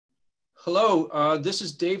Hello, this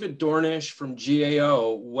is David Dornish from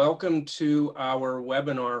GAO. Welcome to our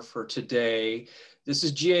webinar for today. This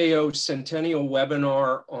is GAO's Centennial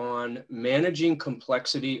webinar on managing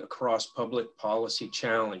complexity across public policy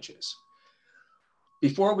challenges.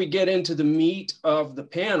 Before we get into the meat of the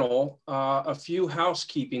panel, a few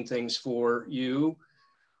housekeeping things for you.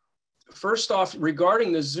 First off,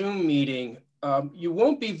 regarding the Zoom meeting, you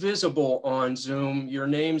won't be visible on Zoom. Your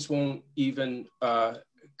names won't even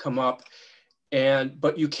come up,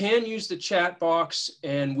 but you can use the chat box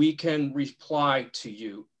and we can reply to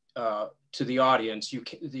you, to the audience. You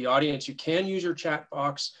can use your chat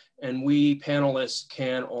box, and we panelists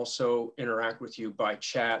can also interact with you by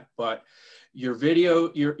chat, but your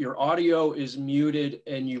video, your audio is muted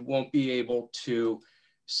and you won't be able to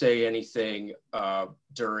say anything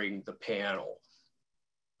during the panel.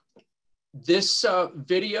 This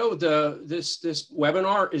video, this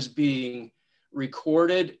webinar is being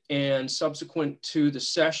recorded, and subsequent to the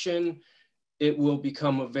session, it will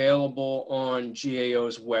become available on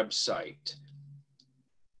GAO's website.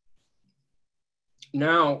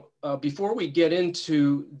 Now, before we get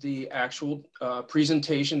into the actual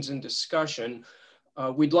presentations and discussion,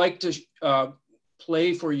 we'd like to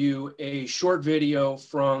play for you a short video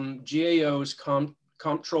from GAO's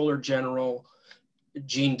Comptroller General,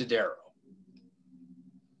 Gene Dodaro.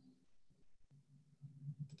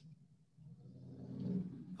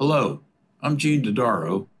 Hello, I'm Gene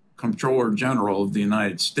Dodaro, Comptroller General of the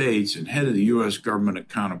United States and head of the U.S. Government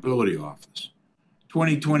Accountability Office.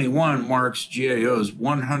 2021 marks GAO's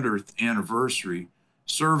 100th anniversary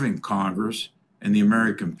serving Congress and the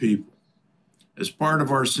American people. As part of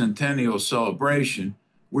our Centennial celebration,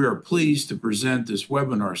 we are pleased to present this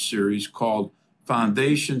webinar series called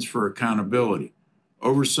Foundations for Accountability: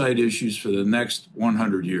 Oversight Issues for the Next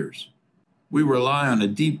 100 Years. We rely on a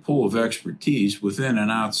deep pool of expertise within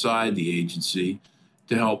and outside the agency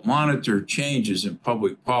to help monitor changes in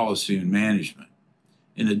public policy and management.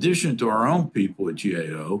 In addition to our own people at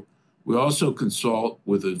GAO, we also consult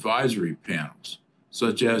with advisory panels,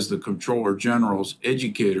 such as the Comptroller General's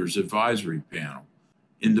Educators Advisory Panel,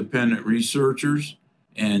 independent researchers,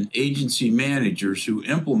 and agency managers who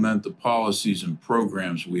implement the policies and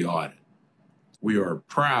programs we audit. We are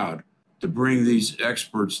proud to bring these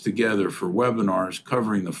experts together for webinars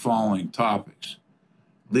covering the following topics: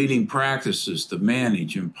 leading practices to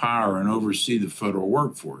manage, empower, and oversee the federal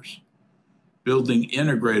workforce; building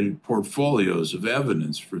integrated portfolios of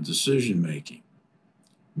evidence for decision-making;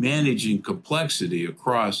 managing complexity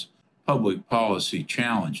across public policy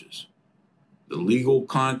challenges; the legal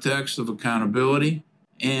context of accountability;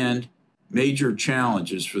 and major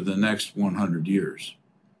challenges for the next 100 years.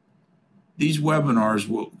 These webinars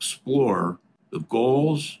will explore the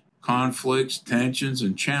goals, conflicts, tensions,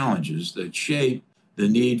 and challenges that shape the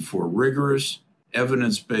need for rigorous,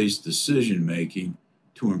 evidence-based decision-making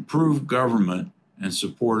to improve government and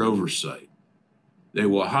support oversight. They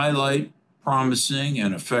will highlight promising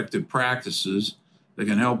and effective practices that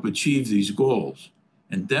can help achieve these goals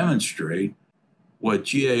and demonstrate what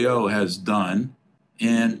GAO has done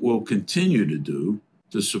and will continue to do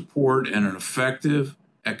to support an effective,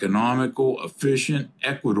 economical, efficient,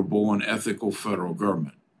 equitable, and ethical federal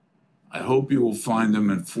government. I hope you will find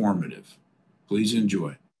them informative. Please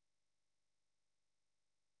enjoy.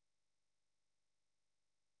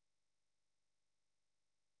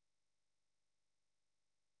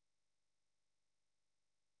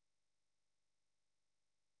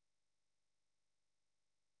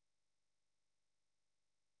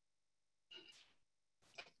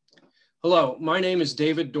 Hello, my name is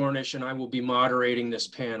David Dornish, and I will be moderating this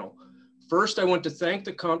panel. First, I want to thank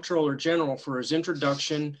the Comptroller General for his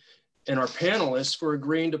introduction and our panelists for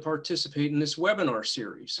agreeing to participate in this webinar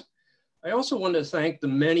series. I also want to thank the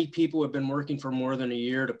many people who have been working for more than a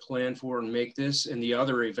year to plan for and make this and the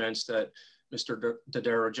other events that Mr.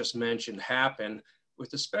 Dodaro just mentioned happen,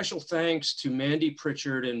 with a special thanks to Mandy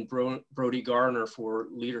Pritchard and Brody Garner for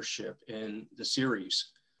leadership in the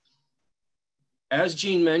series. As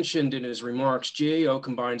Gene mentioned in his remarks, GAO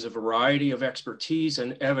combines a variety of expertise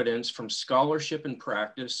and evidence from scholarship and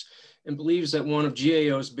practice, and believes that one of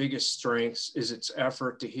GAO's biggest strengths is its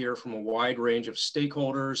effort to hear from a wide range of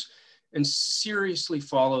stakeholders and seriously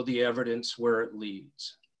follow the evidence where it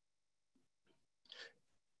leads.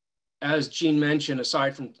 As Gene mentioned,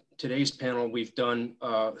 aside from today's panel, we've done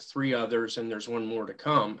 3 others, and there's one more to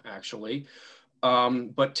come, actually.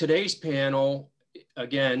 But today's panel,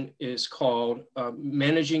 again, is called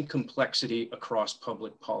Managing Complexity Across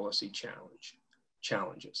Public Policy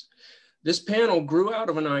Challenges. This panel grew out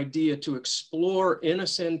of an idea to explore in a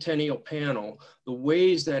Centennial panel the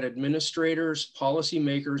ways that administrators,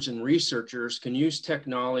 policymakers, and researchers can use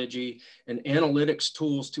technology and analytics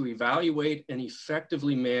tools to evaluate and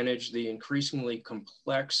effectively manage the increasingly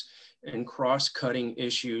complex and cross-cutting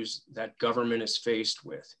issues that government is faced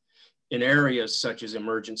with in areas such as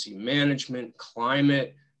emergency management,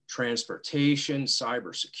 climate, transportation,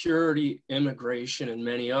 cybersecurity, immigration, and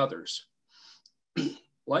many others.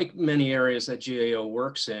 Like many areas that GAO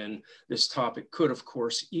works in, this topic could, of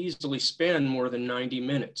course, easily span more than 90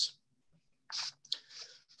 minutes.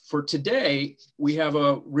 For today, we have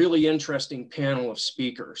a really interesting panel of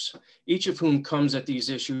speakers, each of whom comes at these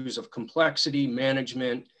issues of complexity,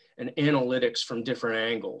 management, and analytics from different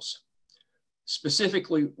angles.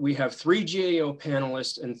 Specifically, we have 3 GAO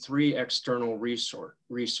panelists and 3 external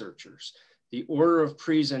researchers. The order of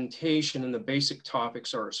presentation and the basic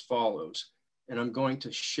topics are as follows. And I'm going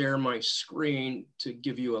to share my screen to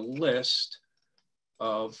give you a list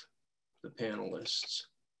of the panelists.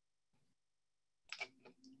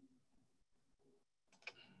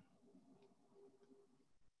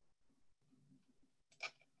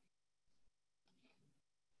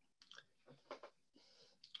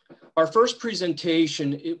 Our first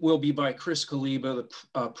presentation, it will be by Chris Kaliba,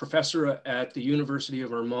 the professor at the University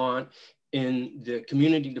of Vermont in the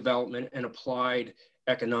Community Development and Applied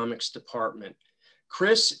Economics Department.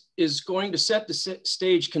 Chris is going to set the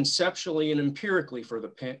stage conceptually and empirically for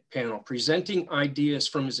the panel, presenting ideas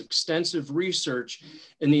from his extensive research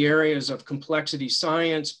in the areas of complexity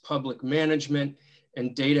science, public management,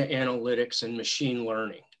 and data analytics and machine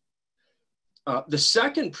learning. The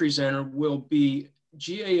second presenter will be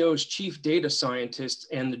GAO's chief data scientist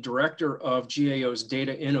and the director of GAO's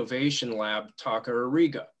Data Innovation Lab, Taka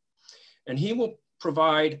Ariga. And he will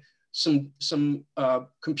provide some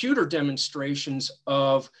computer demonstrations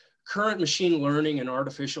of current machine learning and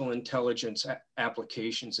artificial intelligence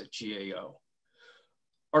applications at GAO.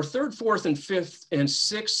 Our third, fourth, and fifth, and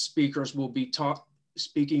sixth speakers will be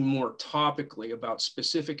speaking more topically about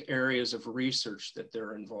specific areas of research that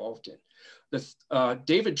they're involved in.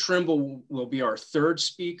 David Trimble will be our third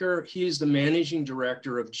speaker. He is the managing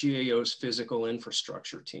director of GAO's physical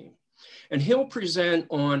infrastructure team. And he'll present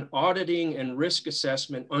on auditing and risk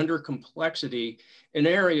assessment under complexity in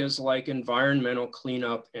areas like environmental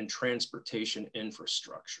cleanup and transportation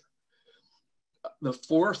infrastructure. The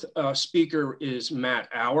fourth speaker is Matt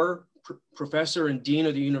Auer, professor and dean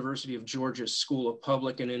of the University of Georgia's School of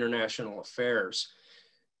Public and International Affairs.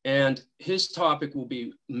 And his topic will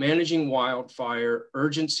be managing wildfire,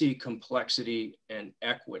 urgency, complexity, and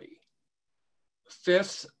equity.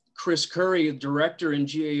 Fifth, Chris Curry, director in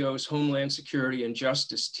GAO's Homeland Security and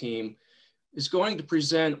Justice team, is going to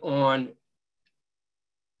present on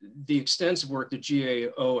the extensive work that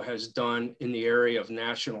GAO has done in the area of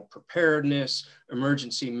national preparedness,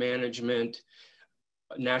 emergency management,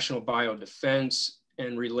 national biodefense,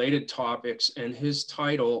 and related topics. And his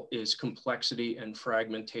title is Complexity and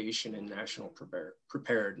Fragmentation in National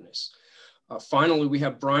Preparedness. Finally, we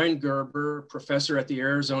have Brian Gerber, professor at the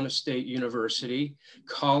Arizona State University,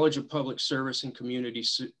 College of Public Service and Community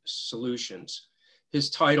Solutions. His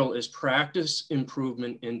title is Practice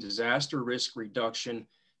Improvement in Disaster Risk Reduction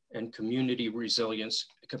and Community Resilience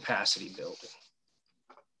Capacity Building.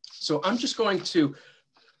 So I'm just going to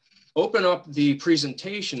open up the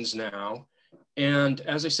presentations now. And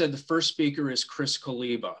as I said, the first speaker is Chris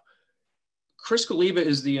Kaliba. Chris Kaliba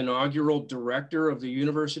is the inaugural director of the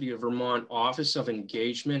University of Vermont Office of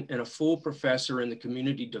Engagement and a full professor in the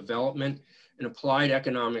Community Development and Applied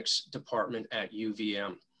Economics Department at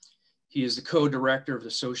UVM. He is the co-director of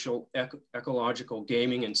the Social Ecological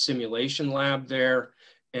Gaming and Simulation Lab there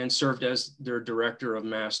and served as their Director of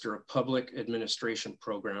Master of Public Administration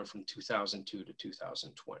Program from 2002 to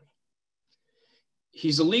 2020.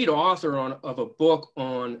 He's a lead author of a book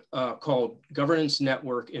called Governance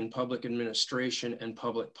Network in Public Administration and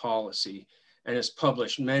Public Policy, and has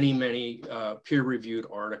published many peer-reviewed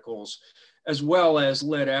articles, as well as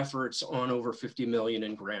led efforts on over 50 million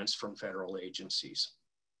in grants from federal agencies.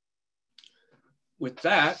 With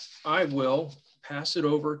that, I will pass it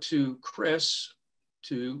over to Chris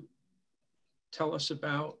to tell us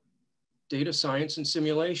about data science and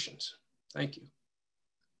simulations. Thank you.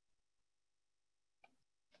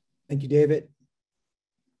 Thank you, David.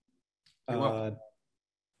 Thank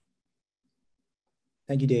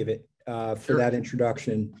you, David, for that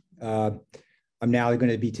introduction. I'm now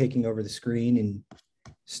going to be taking over the screen and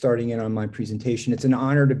starting in on my presentation. It's an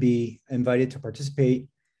honor to be invited to participate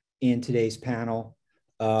in today's panel.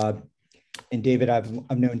 And David, I've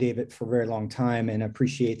known David for a very long time and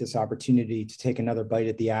appreciate this opportunity to take another bite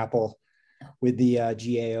at the apple with the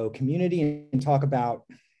GAO community and talk about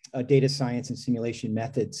data science and simulation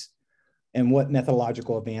methods and what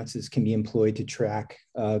methodological advances can be employed to track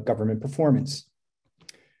government performance.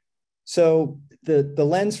 So the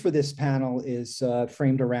lens for this panel is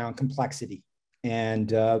framed around complexity.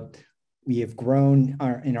 And we have grown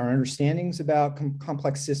in our understandings about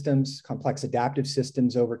complex systems, complex adaptive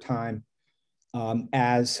systems over time,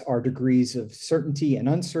 as our degrees of certainty and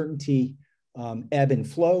uncertainty ebb and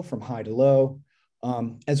flow from high to low,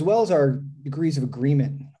 as well as our degrees of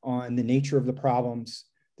agreement on the nature of the problems,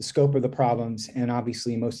 the scope of the problems, and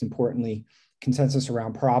obviously, most importantly, consensus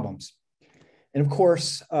around problems. And of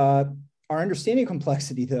course, our understanding of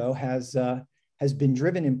complexity, though, has been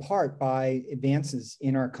driven in part by advances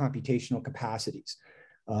in our computational capacities.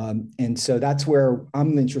 And so that's where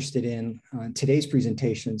I'm interested in today's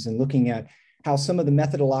presentations and looking at how some of the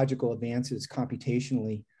methodological advances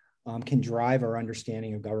computationally can drive our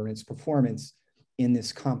understanding of government's performance in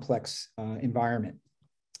this complex environment.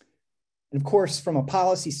 And of course, from a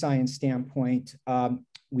policy science standpoint,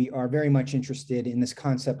 we are very much interested in this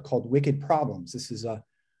concept called wicked problems. This is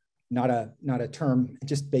not a term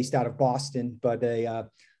just based out of Boston, but a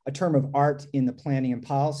term of art in the planning and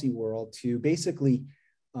policy world to basically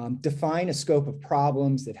define a scope of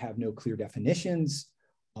problems that have no clear definitions,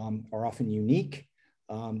 are often unique,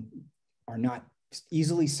 are not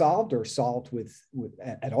easily solved or solved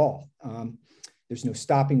at all. There's no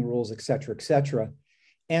stopping rules, et cetera, et cetera.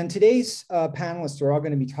 And today's panelists are all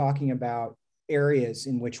going to be talking about areas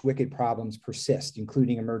in which wicked problems persist,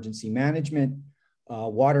 including emergency management,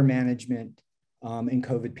 water management, and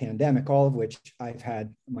COVID pandemic, all of which I've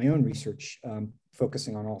had my own research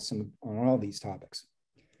focusing on all these topics.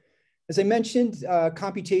 As I mentioned,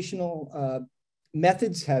 computational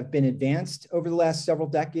methods have been advanced over the last several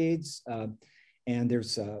decades, and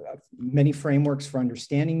there's many frameworks for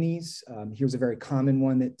understanding these. Here's a very common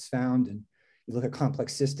one that's found, and you look at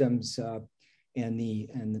complex systems and the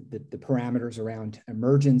parameters around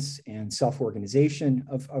emergence and self-organization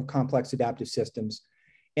of complex adaptive systems,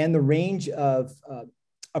 and the range of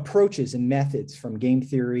approaches and methods from game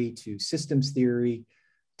theory to systems theory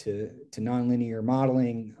to nonlinear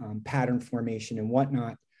modeling, pattern formation, and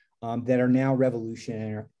whatnot that are now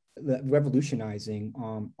revolutionizing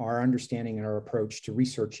our understanding and our approach to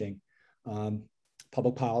researching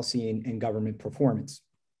public policy and government performance.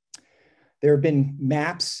 There have been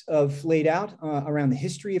maps laid out around the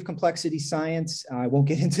history of complexity science. I won't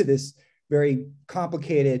get into this very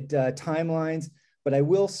complicated timelines, but I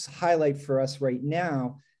will highlight for us right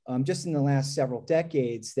now, just in the last several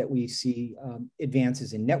decades, that we see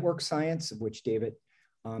advances in network science, of which David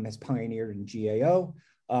has pioneered in GAO,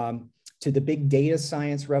 to the big data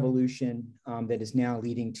science revolution that is now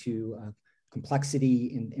leading to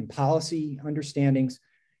complexity in policy understandings,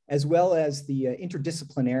 as well as the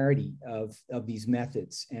interdisciplinarity of these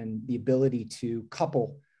methods and the ability to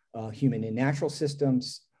couple human and natural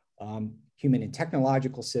systems, human and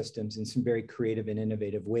technological systems in some very creative and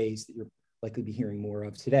innovative ways that you'll likely be hearing more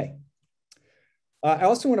of today. I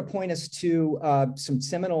also want to point us to some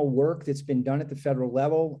seminal work that's been done at the federal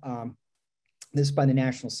level. This is by the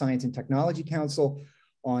National Science and Technology Council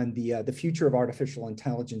on the future of artificial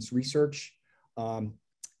intelligence research.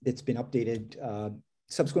 It's been updated,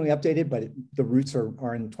 subsequently updated, but the roots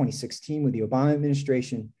are in 2016 with the Obama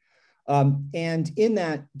administration. And in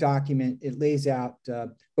that document, it lays out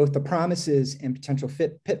both the promises and potential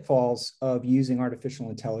pitfalls of using artificial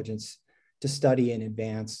intelligence to study and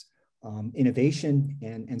advance innovation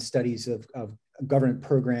and studies of government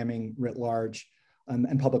programming writ large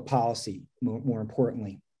and public policy, more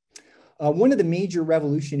importantly. One of the major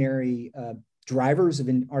revolutionary drivers of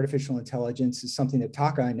artificial intelligence is something that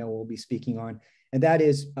Taka, I know, will be speaking on, and that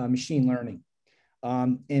is machine learning.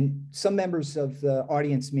 And some members of the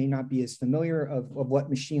audience may not be as familiar of what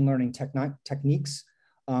machine learning techniques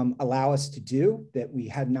allow us to do that we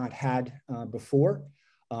had not had before.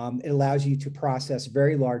 It allows you to process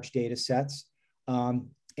very large data sets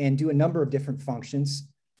and do a number of different functions.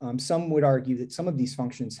 Some would argue that some of these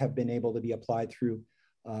functions have been able to be applied through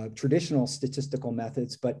traditional statistical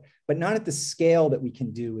methods, but not at the scale that we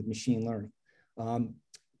can do with machine learning.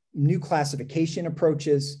 New classification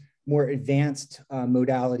approaches, more advanced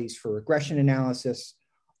modalities for regression analysis,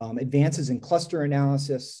 advances in cluster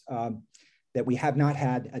analysis that we have not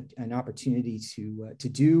had an opportunity to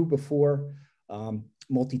do before,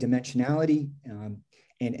 multidimensionality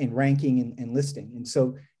and ranking and listing. And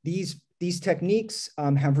so these techniques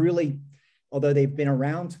have really, although they've been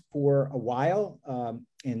around for a while,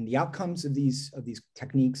 and the outcomes of these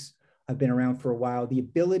techniques have been around for a while, the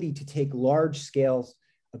ability to take large scales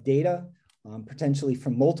of data potentially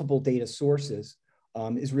from multiple data sources,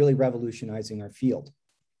 is really revolutionizing our field.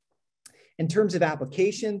 In terms of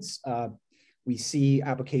applications, we see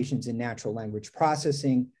applications in natural language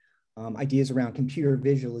processing, ideas around computer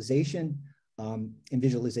visualization and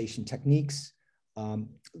visualization techniques,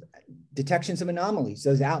 detections of anomalies,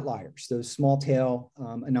 those outliers, those small tail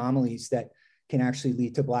anomalies that can actually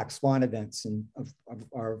lead to black swan events and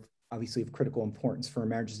are obviously of critical importance for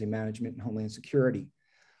emergency management and homeland security.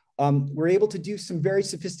 We're able to do some very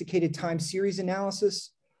sophisticated time series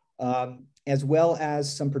analysis, as well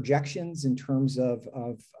as some projections in terms of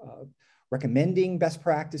recommending best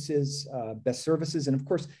practices, best services. And of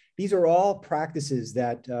course, these are all practices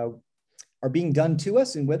that are being done to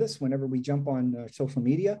us and with us whenever we jump on social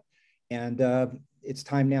media. And it's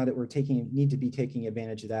time now that we're need to be taking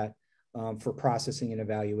advantage of that for processing and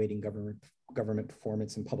evaluating government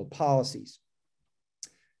performance and public policies.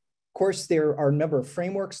 Of course, there are a number of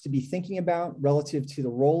frameworks to be thinking about relative to the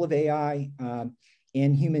role of AI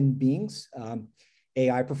in human beings,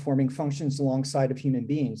 AI performing functions alongside of human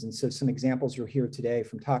beings. And so some examples you'll hear today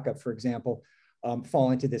from Taka, for example,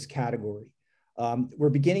 fall into this category. We're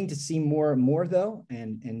beginning to see more and more though,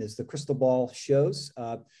 and as the crystal ball shows,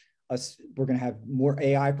 we're gonna have more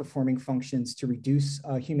AI performing functions to reduce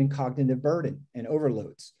human cognitive burden and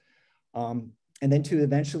overloads. And then to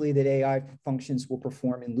eventually that AI functions will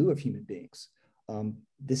perform in lieu of human beings.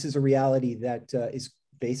 This is a reality that is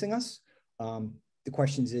facing us. The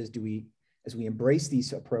question is, as we embrace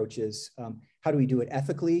these approaches, how do we do it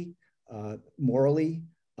ethically, morally,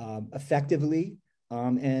 effectively,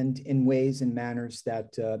 and in ways and manners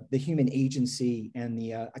that the human agency and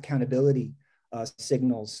the accountability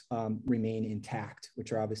signals remain intact,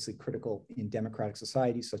 which are obviously critical in democratic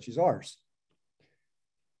societies such as ours.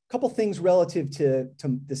 A couple things relative to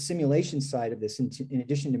the simulation side of this, in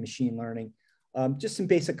addition to machine learning, just some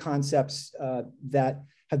basic concepts that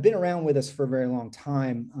have been around with us for a very long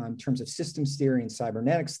time in terms of systems theory and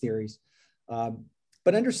cybernetics theories,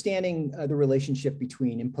 but understanding the relationship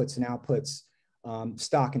between inputs and outputs,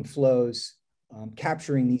 stock and flows,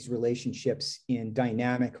 capturing these relationships in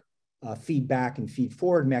dynamic feedback and feed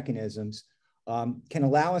forward mechanisms can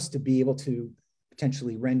allow us to be able to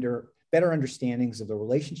potentially render better understandings of the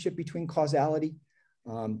relationship between causality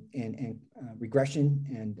and regression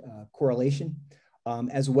and correlation,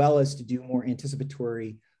 as well as to do more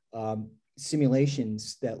anticipatory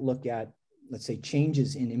simulations that look at, let's say,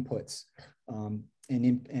 changes in inputs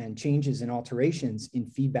and changes and alterations in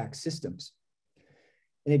feedback systems.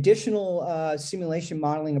 An additional simulation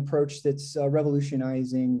modeling approach that's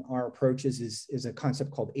revolutionizing our approaches is a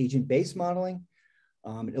concept called agent-based modeling.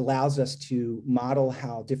 It allows us to model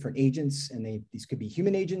how different agents, and these could be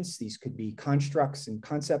human agents, these could be constructs and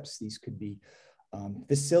concepts, these could be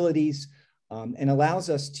facilities, and allows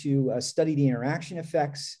us to study the interaction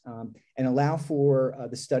effects and allow for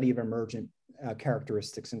the study of emergent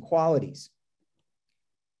characteristics and qualities.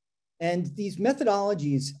 And these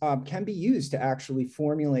methodologies can be used to actually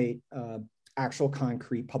formulate actual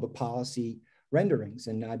concrete public policy renderings.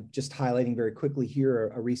 And I'm just highlighting very quickly here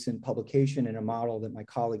a recent publication and a model that my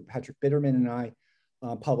colleague Patrick Bitterman and I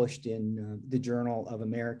published in the Journal of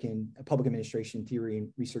American Public Administration Theory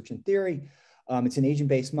and Research and Theory. It's an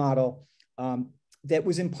agent-based model that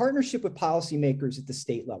was in partnership with policymakers at the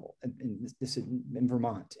state level, this in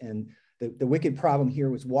Vermont. And the wicked problem here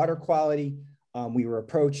was water quality. We were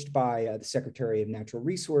approached by the Secretary of Natural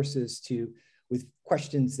Resources with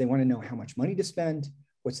questions. They want to know how much money to spend,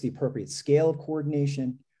 what's the appropriate scale of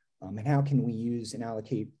coordination, and how can we use and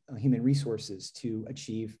allocate human resources to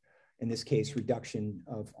achieve, in this case, reduction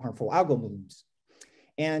of harmful algal blooms.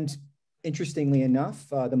 And interestingly enough,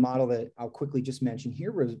 the model that I'll quickly just mention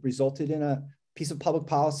here resulted in a piece of public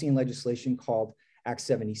policy and legislation called Act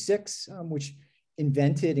 76, which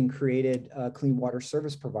invented and created clean water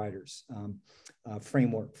service providers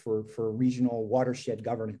framework for regional watershed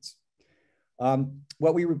governance.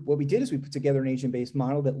 What we did is we put together an agent-based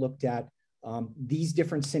model that looked at these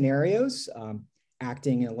different scenarios,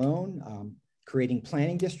 acting alone, creating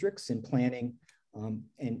planning districts and planning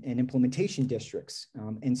and implementation districts,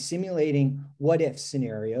 and simulating what-if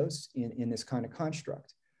scenarios in this kind of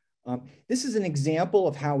construct. This is an example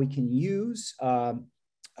of how we can use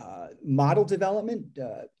model development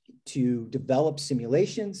to develop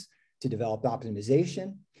simulations, to develop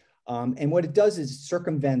optimization. And what it does is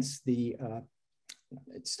circumvents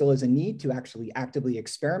it still is a need to actually actively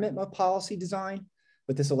experiment with policy design,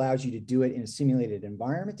 but this allows you to do it in a simulated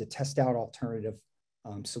environment to test out alternative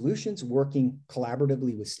solutions, working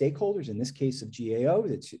collaboratively with stakeholders. In this case of GAO,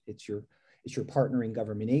 it's your partnering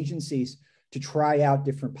government agencies to try out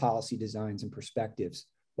different policy designs and perspectives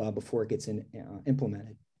before it gets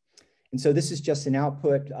implemented. And so this is just an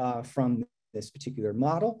output from this particular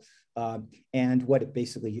model. And what it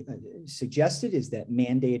basically suggested is that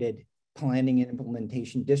mandated planning and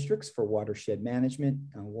implementation districts for watershed management,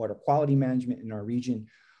 water quality management in our region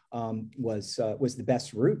was the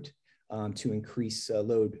best route to increase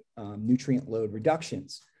nutrient load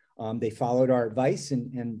reductions. They followed our advice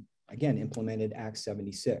and again, implemented Act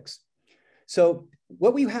 76. So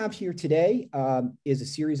what we have here today is a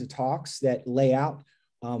series of talks that lay out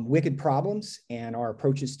wicked problems and our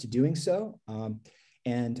approaches to doing so.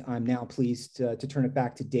 And I'm now pleased to turn it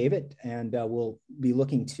back to David, and we'll be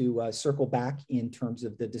looking to circle back in terms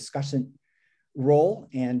of the discussion role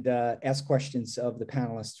and ask questions of the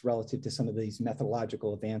panelists relative to some of these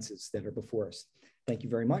methodological advances that are before us. Thank you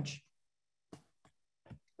very much.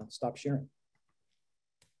 I'll stop sharing.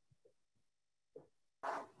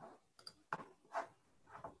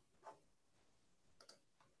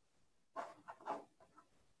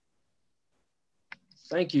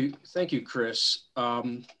 Thank you, Chris.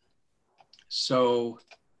 So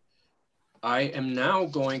I am now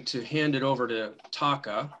going to hand it over to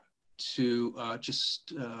Taka to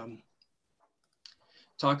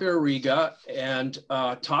Taka Ariga. And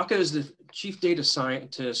Taka is the Chief Data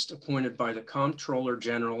Scientist appointed by the Comptroller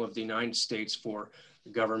General of the United States for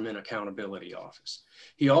the Government Accountability Office.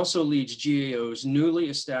 He also leads GAO's newly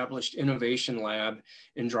established innovation lab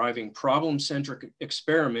in driving problem-centric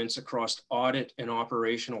experiments across audit and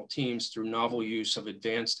operational teams through novel use of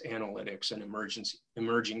advanced analytics and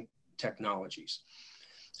emerging technologies.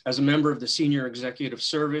 As a member of the Senior Executive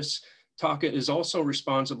Service, Taka is also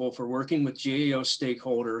responsible for working with GAO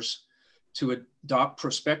stakeholders to adopt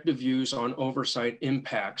prospective views on oversight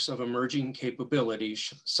impacts of emerging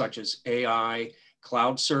capabilities such as AI,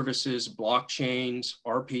 cloud services, blockchains,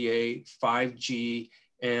 RPA, 5G,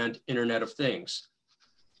 and Internet of Things.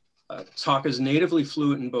 Taka is natively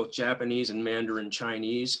fluent in both Japanese and Mandarin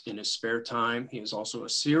Chinese in his spare time. He is also a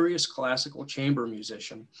serious classical chamber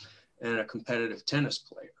musician and a competitive tennis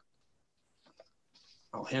player.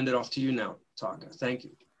 I'll hand it off to you now, Taka. Thank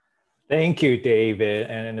you. Thank you, David.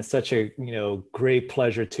 And it's such a great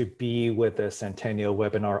pleasure to be with the Centennial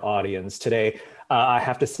webinar audience today. I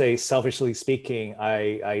have to say, selfishly speaking,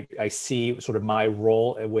 I see sort of my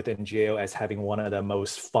role within GAO as having one of the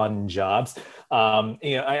most fun jobs.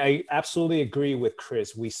 I absolutely agree with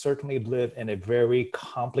Chris. We certainly live in a very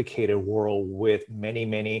complicated world with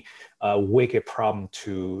many wicked problems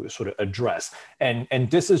to sort of address.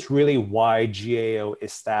 And this is really why GAO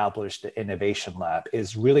established the Innovation Lab,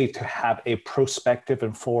 is really to have a prospective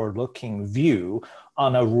and forward-looking view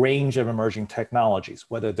on a range of emerging technologies,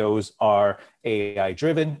 whether those are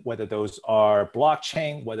AI-driven, whether those are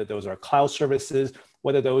blockchain, whether those are cloud services,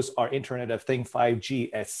 whether those are Internet of Things, 5G,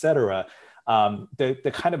 et cetera.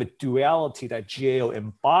 The kind of a duality that GAO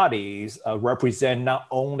embodies represent not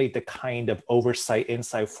only the kind of oversight,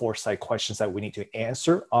 insight, foresight questions that we need to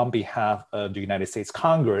answer on behalf of the United States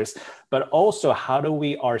Congress, but also how do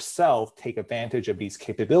we ourselves take advantage of these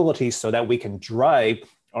capabilities so that we can drive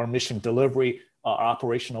our mission delivery,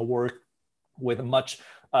 operational work with much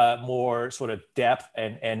more sort of depth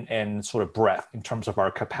and sort of breadth in terms of our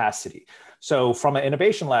capacity. So from an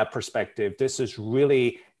innovation lab perspective, this is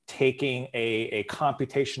really taking a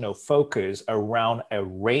computational focus around a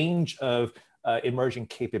range of emerging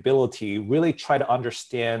capability, really try to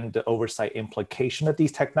understand the oversight implication of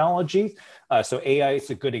these technologies. So AI is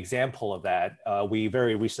a good example of that. We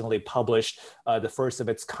very recently published the first of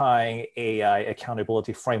its kind AI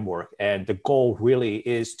accountability framework. And the goal really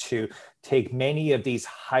is to take many of these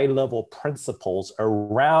high-level principles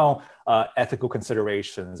around ethical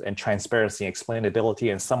considerations and transparency,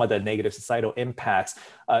 explainability, and some of the negative societal impacts,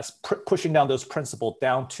 pushing down those principles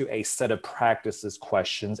down to a set of practices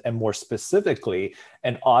questions, and more specifically,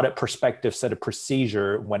 an audit perspective set of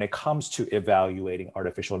procedure when it comes to evaluating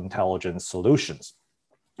artificial intelligence solutions.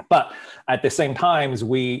 But at the same time,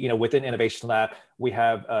 we, within Innovation Lab, we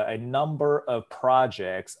have a number of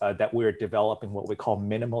projects that we're developing what we call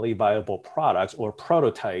minimally viable products or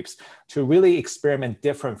prototypes to really experiment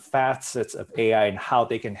different facets of AI and how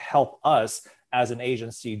they can help us as an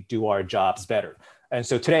agency do our jobs better. And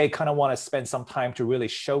so today I kind of want to spend some time to really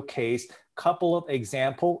showcase a couple of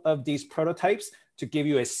examples of these prototypes to give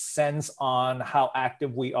you a sense on how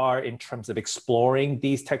active we are in terms of exploring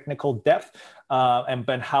these technical depth, and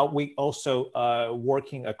then how we also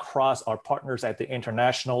working across our partners at the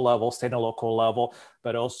international level, state and local level,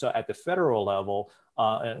 but also at the federal level,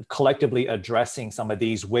 and collectively addressing some of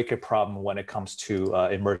these wicked problems when it comes to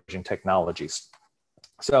emerging technologies.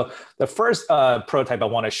 So the first prototype I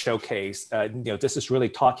want to showcase, this is really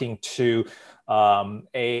talking to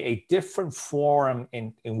a different forum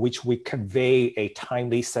in which we convey a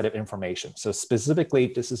timely set of information. So specifically,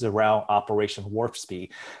 this is around Operation Warp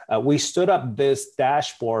Speed. We stood up this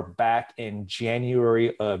dashboard back in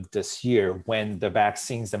January of this year when the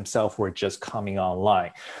vaccines themselves were just coming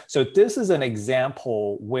online. So this is an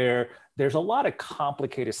example where there's a lot of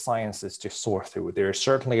complicated sciences to sort through. There's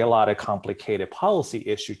certainly a lot of complicated policy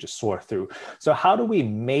issues to sort through. So how do we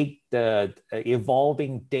make the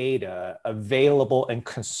evolving data available and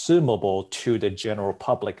consumable to the general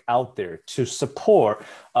public out there to support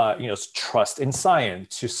trust in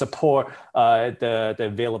science, to support the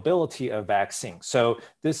availability of vaccines? So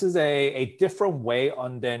this is a different way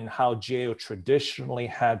than how GAO traditionally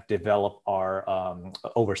have developed our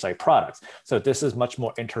oversight products. So this is much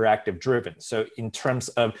more interactive driven. So in terms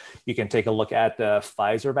of, you can take a look at the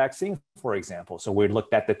Pfizer vaccine, for example. So we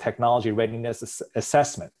looked at the technology readiness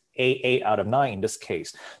assessment, 8 out of 9 in this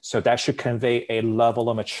case. So that should convey a level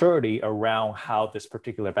of maturity around how this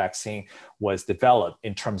particular vaccine was developed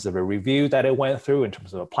in terms of a review that it went through, in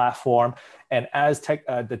terms of a platform. And as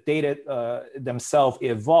the data themselves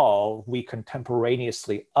evolve, we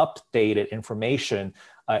contemporaneously updated information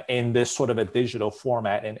in this sort of a digital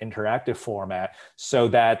format and interactive format so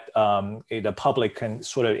that the public can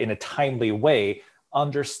sort of in a timely way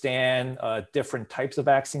understand different types of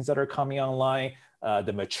vaccines that are coming online,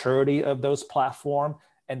 the maturity of those platforms,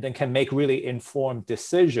 and then can make really informed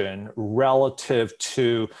decision relative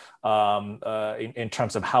to in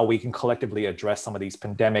terms of how we can collectively address some of these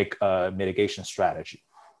pandemic mitigation strategies.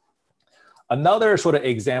 Another sort of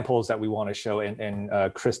examples that we want to show,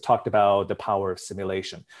 and Chris talked about the power of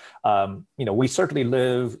simulation. We certainly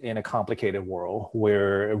live in a complicated world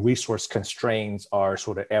where resource constraints are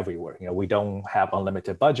sort of everywhere. We don't have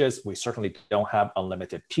unlimited budgets. We certainly don't have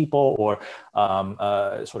unlimited people or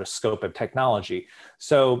sort of scope of technology.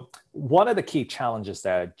 So one of the key challenges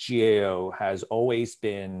that GAO has always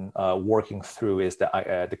been working through is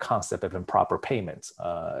the concept of improper payments.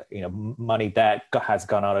 Money that has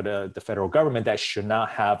gone out of the federal government that should not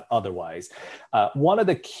have otherwise. One of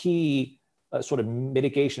the key sort of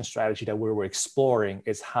mitigation strategy that we were exploring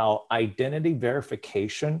is how identity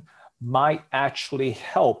verification might actually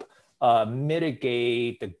help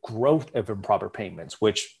mitigate the growth of improper payments,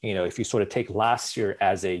 which, if you sort of take last year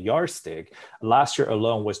as a yardstick, last year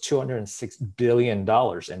alone was $206 billion.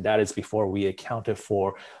 And that is before we accounted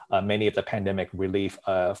for many of the pandemic relief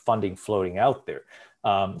funding floating out there.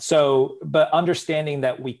 But understanding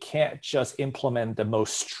that we can't just implement the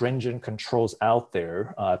most stringent controls out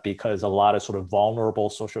there because a lot of sort of vulnerable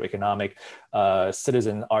socioeconomic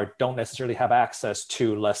citizens don't necessarily have access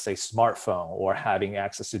to, let's say, smartphone or having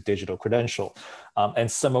access to digital credential.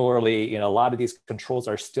 And similarly, a lot of these controls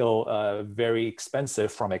are still very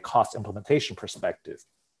expensive from a cost implementation perspective.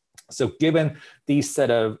 So given these set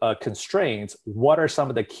of constraints, what are some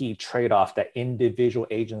of the key trade-offs that individual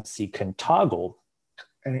agency can toggle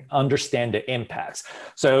and understand the impacts?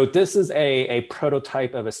 So this is a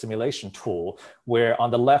prototype of a simulation tool where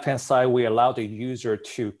on the left-hand side, we allow the user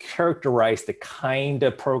to characterize the kind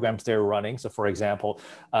of programs they're running. So for example,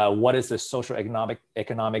 what is the social economic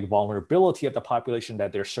vulnerability of the population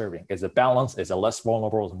that they're serving? Is it balanced? Is it less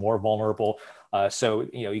vulnerable? Is it more vulnerable? So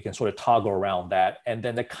you can sort of toggle around that. And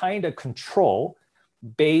then the kind of control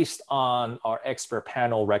based on our expert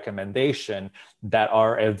panel recommendation that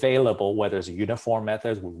are available, whether it's uniform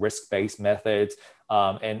methods, risk-based methods,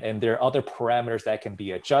 and there are other parameters that can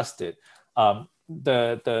be adjusted.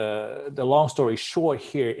 The long story short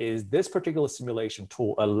here is this particular simulation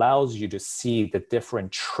tool allows you to see the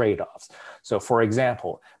different trade-offs. So for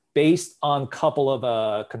example, based on a couple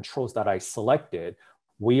of controls that I selected,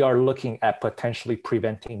 we are looking at potentially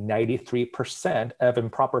preventing 93% of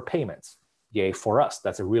improper payments. Yay for us,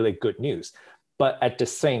 that's a really good news. But at the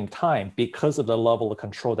same time, because of the level of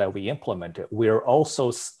control that we implemented, we're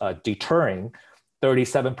also deterring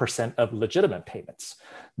 37% of legitimate payments.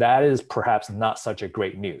 That is perhaps not such a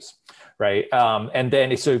great news, right? And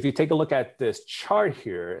then, so if you take a look at this chart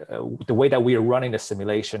here, the way that we are running the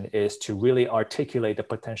simulation is to really articulate the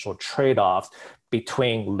potential trade-offs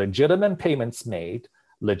between legitimate payments made,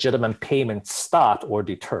 legitimate payments stopped or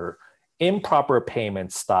deterred, improper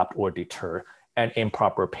payments stopped or deterred, and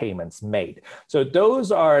improper payments made. So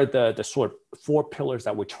those are the sort of four pillars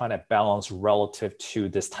that we're trying to balance relative to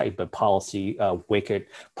this type of policy wicked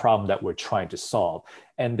problem that we're trying to solve.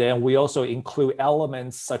 And then we also include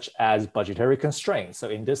elements such as budgetary constraints. So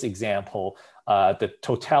in this example, the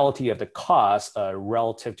totality of the cost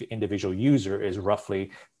relative to individual user is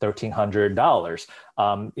roughly $1,300.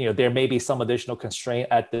 There may be some additional constraint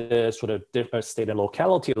at the sort of state and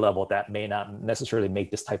locality level that may not necessarily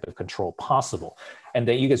make this type of control possible. And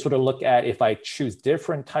then you can sort of look at, if I choose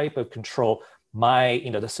different type of control,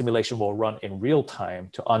 the simulation will run in real time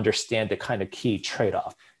to understand the kind of key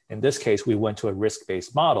trade-off. In this case, we went to a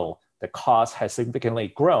risk-based model. The cost has significantly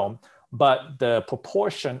grown, but the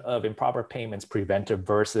proportion of improper payments prevented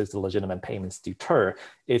versus the legitimate payments deter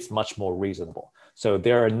is much more reasonable. So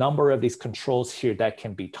there are a number of these controls here that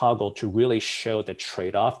can be toggled to really show the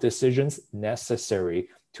trade-off decisions necessary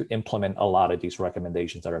to implement a lot of these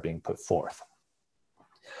recommendations that are being put forth.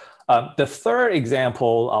 The third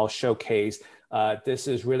example I'll showcase, this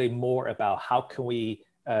is really more about how can we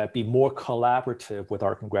be more collaborative with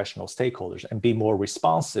our congressional stakeholders and be more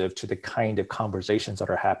responsive to the kind of conversations that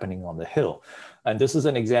are happening on the Hill. And this is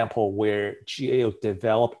an example where GAO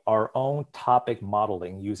developed our own topic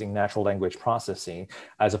modeling using natural language processing,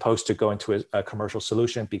 as opposed to going to a commercial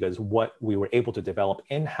solution, because what we were able to develop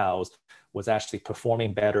in-house was actually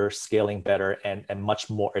performing better, scaling better, and much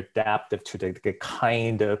more adaptive to the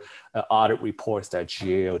kind of audit reports that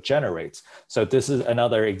GAO generates. So this is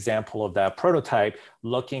another example of that prototype,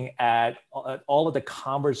 looking at all of the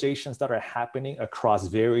conversations that are happening across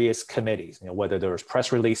various committees, whether there's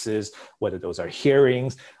press releases, whether those are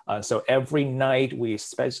hearings. So every night we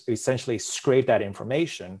essentially scrape that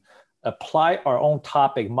information, apply our own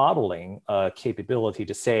topic modeling capability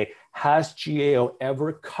to say, has GAO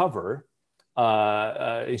ever covered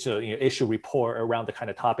issue report around the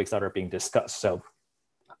kind of topics that are being discussed? So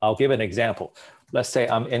I'll give an example. Let's say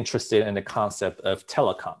I'm interested in the concept of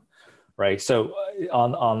telecom, right? So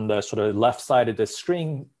on the sort of left side of the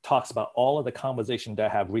screen talks about all of the conversations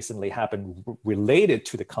that have recently happened related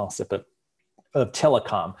to the concept of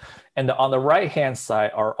telecom. And on the right-hand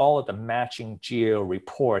side are all of the matching GAO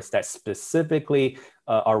reports that specifically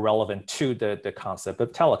are relevant to the concept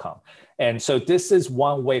of telecom. And so this is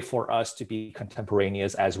one way for us to be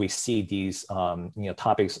contemporaneous as we see these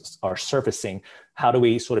topics are surfacing. How do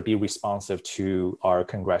we sort of be responsive to our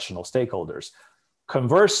congressional stakeholders?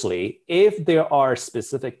 Conversely, if there are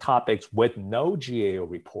specific topics with no GAO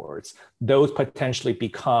reports, those potentially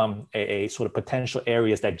become a sort of potential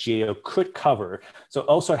areas that GAO could cover. So it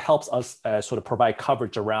also helps us sort of provide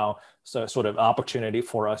coverage around sort of opportunity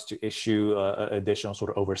for us to issue additional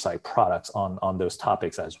sort of oversight products on those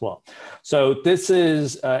topics as well. So this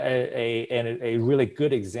is a really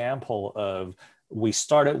good example of, we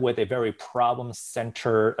started with a very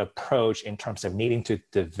problem-centered approach in terms of needing to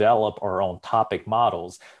develop our own topic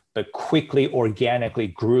models, but quickly, organically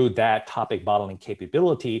grew that topic modeling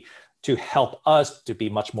capability to help us to be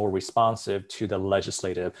much more responsive to the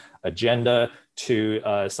legislative agenda, to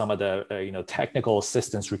some of the technical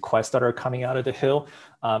assistance requests that are coming out of the Hill,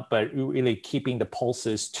 but really keeping the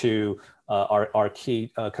pulses to our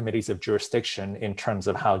key committees of jurisdiction in terms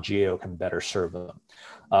of how GAO can better serve them.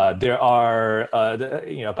 There are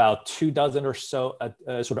about 24 or so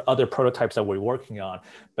sort of other prototypes that we're working on,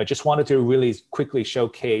 but just wanted to really quickly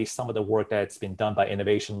showcase some of the work that's been done by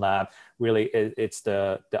Innovation Lab. Really, it's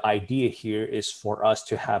the idea here is for us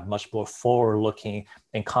to have much more forward-looking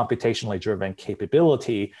and computationally driven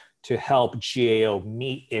capability to help GAO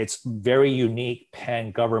meet its very unique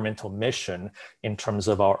pan-governmental mission in terms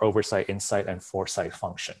of our oversight, insight, and foresight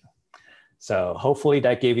function. So hopefully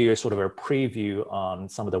that gave you a sort of a preview on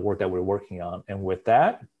some of the work that we're working on. And with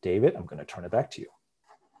that, David, I'm going to turn it back to you.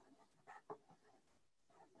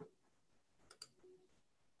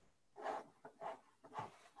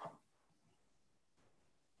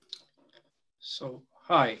 So,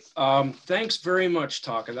 hi, thanks very much,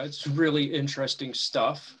 Taka. That's really interesting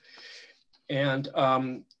stuff. And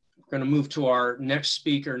I'm going to move to our next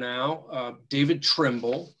speaker now, David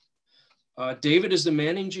Trimble. David is the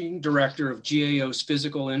managing director of GAO's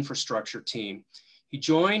physical infrastructure team. He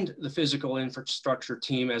joined the physical infrastructure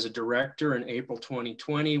team as a director in April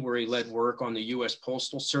 2020, where he led work on the US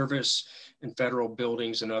Postal Service and federal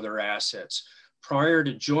buildings and other assets. Prior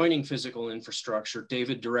to joining physical infrastructure,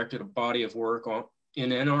 David directed a body of work in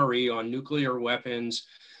NRE on nuclear weapons,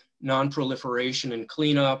 non-proliferation and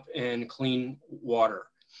cleanup, and clean water.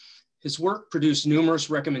 His work produced numerous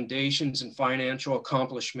recommendations and financial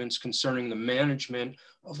accomplishments concerning the management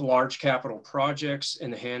of large capital projects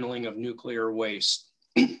and the handling of nuclear waste.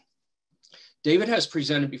 David has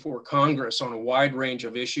presented before Congress on a wide range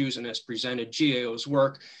of issues and has presented GAO's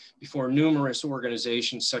work before numerous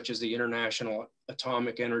organizations such as the International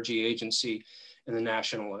Atomic Energy Agency and the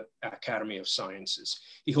National Academy of Sciences.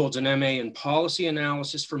 He holds an MA in Policy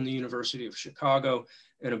Analysis from the University of Chicago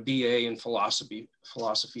and a BA in Philosophy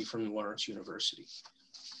from Lawrence University.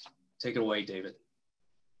 Take it away, David.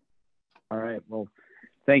 All right, well,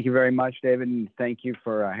 thank you very much, David, and thank you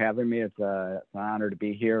for having me. It's an honor to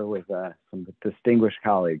be here with some distinguished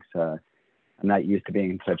colleagues. I'm not used to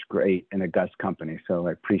being in such great and august company, so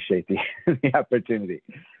I appreciate the opportunity.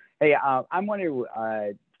 Hey, I'm going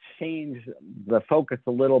to change the focus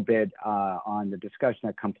a little bit on the discussion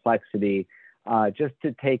of complexity, just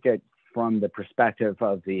to take it from the perspective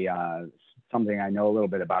of the something I know a little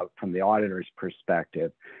bit about from the auditor's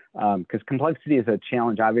perspective, because complexity is a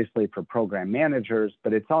challenge, obviously, for program managers,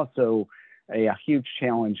 but it's also a huge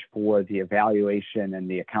challenge for the evaluation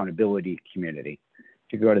and the accountability community.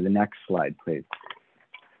 If you go to the next slide, please.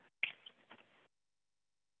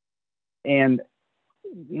 And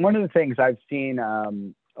one of the things I've seen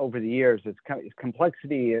over the years is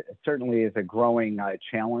complexity certainly is a growing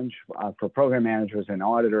challenge for program managers and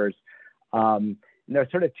auditors. And there are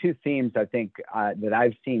sort of two themes, I think, that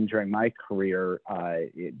I've seen during my career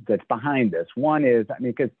that's behind this. One is, I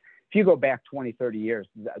mean, because if you go back 20, 30 years,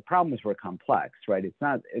 the problems were complex, right? It's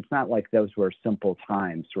not like those were simple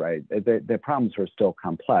times, right? The problems were still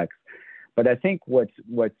complex. But I think what's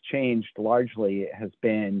changed largely has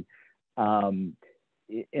been,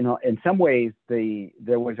 in some ways,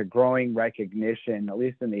 there was a growing recognition, at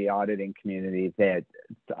least in the auditing community, that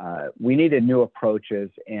we needed new approaches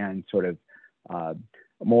and sort of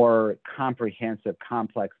more comprehensive,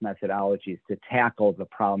 complex methodologies to tackle the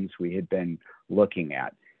problems we had been looking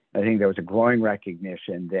at. I think there was a growing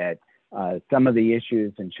recognition that some of the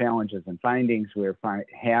issues and challenges and findings we were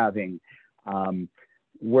having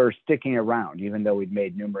were sticking around, even though we'd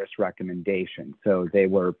made numerous recommendations. So they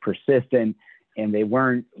were persistent, and they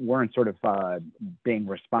weren't sort of being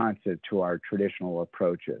responsive to our traditional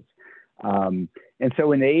approaches. And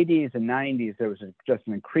so in the 80s and 90s, there was just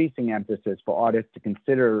an increasing emphasis for audits to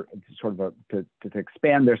consider sort of to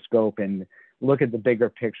expand their scope and look at the bigger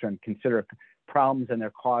picture and consider problems and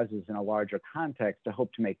their causes in a larger context to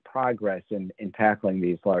hope to make progress in tackling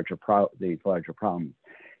these larger problems.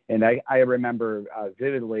 And I remember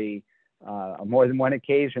vividly on more than one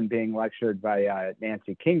occasion being lectured by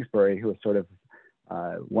Nancy Kingsbury, who was sort of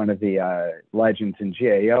one of the legends in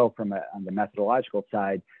GAO on the methodological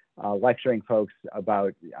side, lecturing folks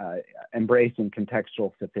about embracing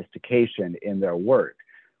contextual sophistication in their work,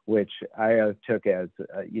 which I took as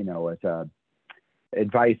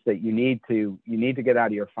advice that you need to get out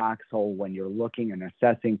of your foxhole when you're looking and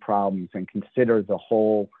assessing problems and consider the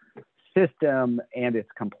whole system and its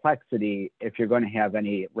complexity if you're going to have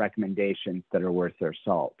any recommendations that are worth their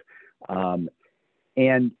salt.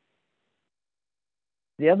 And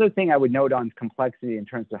the other thing I would note on complexity in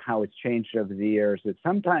terms of how it's changed over the years is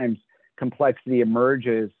sometimes complexity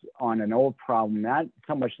emerges on an old problem, not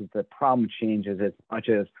so much that the problem changes as much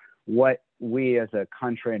as what we as a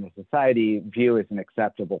country and a society view as an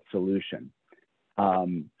acceptable solution.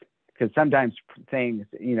 Because sometimes things,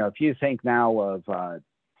 if you think now of,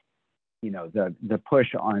 the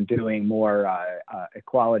push on doing more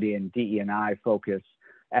equality and DE&I focus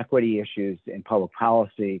equity issues in public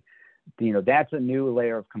policy, that's a new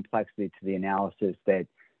layer of complexity to the analysis that,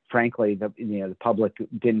 frankly, the public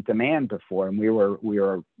didn't demand before, and we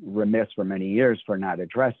were remiss for many years for not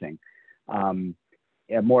addressing.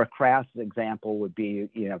 A more crass example would be,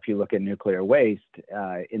 if you look at nuclear waste,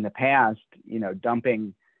 in the past,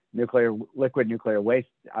 dumping liquid nuclear waste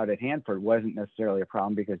out at Hanford wasn't necessarily a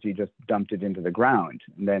problem because you just dumped it into the ground.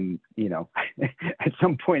 And then, at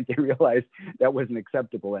some point they realized that wasn't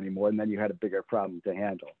acceptable anymore, and then you had a bigger problem to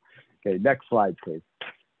handle. Okay, next slide, please.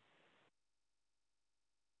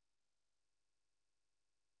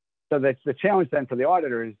 So that's the challenge then for the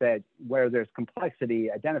auditor is that where there's complexity,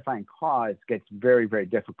 identifying cause gets very, very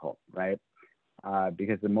difficult, right?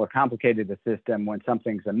 Because the more complicated the system, when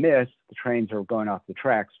something's amiss, the trains are going off the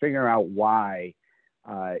tracks, figuring out why,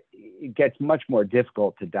 it gets much more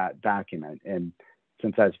difficult to document. And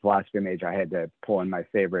since I was a philosophy major, I had to pull in my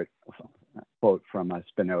favorite quote from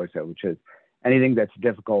Spinoza, which is, anything that's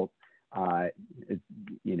difficult, it's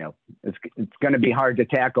going to be hard to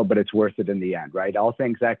tackle, but it's worth it in the end, right? All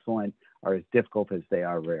things excellent are as difficult as they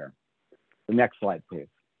are rare. The next slide, please.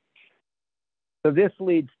 So this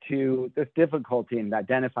leads to this difficulty in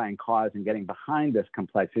identifying cause and getting behind this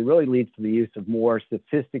complexity really leads to the use of more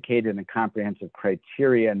sophisticated and comprehensive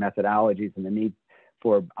criteria and methodologies and the need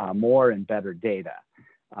for more and better data.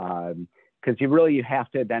 because you have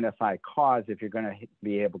to identify cause if you're going to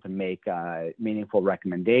be able to make meaningful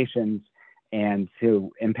recommendations and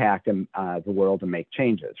to impact the world and make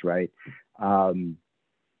changes, right? For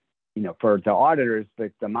the auditors,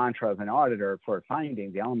 the mantra of an auditor for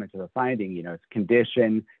finding, the elements of a finding, it's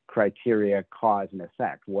condition, criteria, cause, and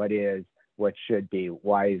effect. What is, what should be,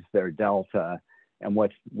 why is there delta, and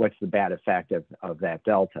what's the bad effect of that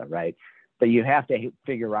delta, right? But you have to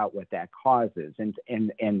figure out what that cause is, and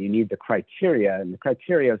you need the criteria, and the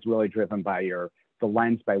criteria is really driven by the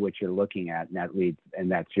lens by which you're looking at,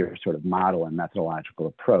 and that's your sort of model and methodological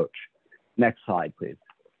approach. Next slide, please.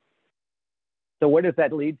 So what does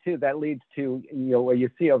that lead to? That leads to, what you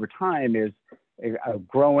see over time is a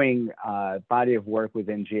growing body of work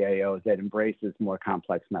within GAOs that embraces more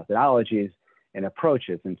complex methodologies and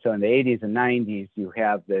approaches. And so in the 80s and 90s, you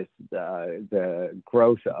have the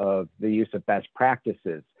growth of the use of best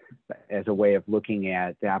practices as a way of looking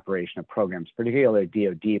at the operation of programs, particularly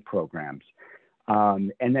DoD programs.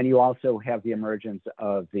 And then you also have the emergence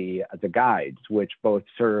of the guides, which both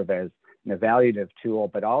serve as an evaluative tool,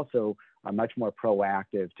 but also are much more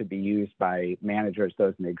proactive to be used by managers,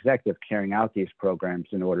 those in the executive carrying out these programs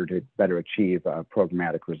in order to better achieve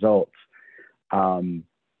programmatic results.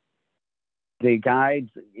 The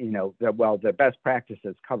guides, the best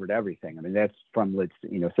practices covered everything. I mean, that's from,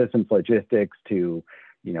 systems logistics to,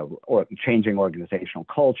 or changing organizational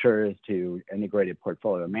cultures to integrated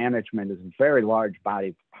portfolio management. There's a very large body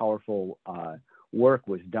of powerful work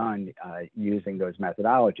was done using those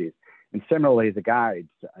methodologies. And similarly, the guides,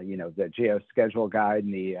 the GAO schedule guide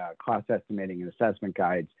and the cost estimating and assessment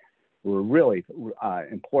guides were really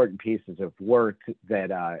important pieces of work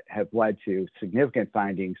that have led to significant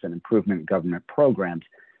findings and improvement in government programs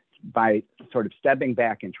by sort of stepping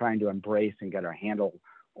back and trying to embrace and get our handle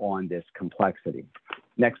on this complexity.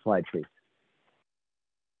 Next slide, please.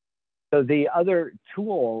 So the other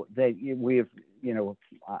tool that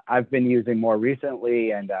I've been using more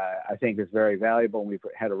recently, and I think is very valuable, and we've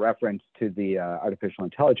had a reference to the artificial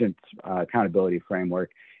intelligence accountability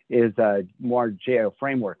framework, is more GAO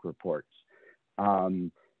framework reports.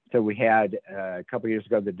 So we had a couple of years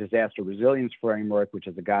ago the disaster resilience framework, which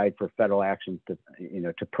is a guide for federal actions to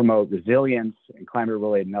promote resilience and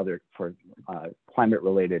climate-related and other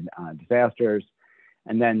climate-related disasters.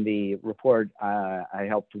 And then the report I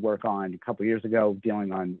helped work on a couple of years ago,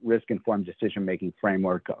 dealing on risk-informed decision-making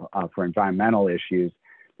framework for environmental issues.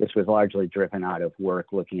 This was largely driven out of work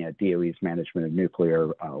looking at DOE's management of nuclear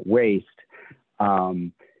waste.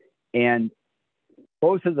 And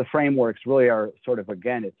both of the frameworks really are sort of,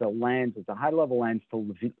 again, it's a high-level lens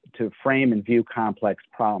to frame and view complex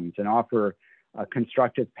problems and offer a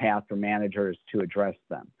constructive path for managers to address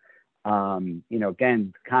them.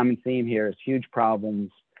 Again, common theme here is huge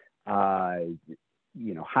problems, high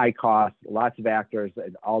cost, lots of actors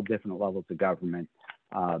at all different levels of government.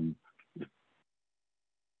 And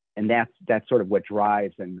that's sort of what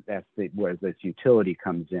drives, and that's where this utility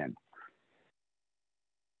comes in.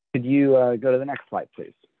 Could you go to the next slide,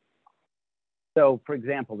 please? So, for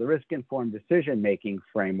example, the risk-informed decision-making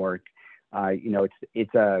framework,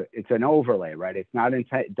 it's an overlay, right? It's not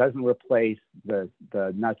it doesn't replace the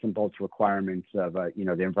nuts and bolts requirements of the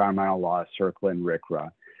environmental law, CERCLA and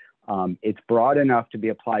RCRA. It's broad enough to be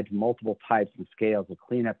applied to multiple types and scales of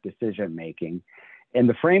cleanup decision-making, and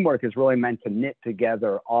the framework is really meant to knit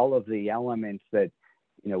together all of the elements that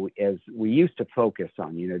as we used to focus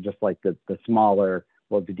on. Just like the smaller.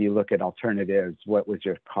 Well, did you look at alternatives? What was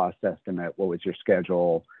your cost estimate? What was your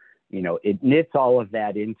schedule? It knits all of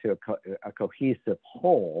that into a cohesive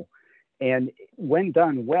whole. And when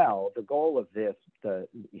done well, the goal of this,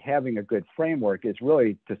 having a good framework, is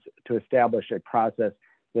really to establish a process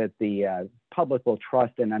that the public will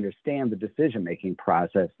trust and understand the decision-making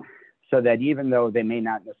process, so that even though they may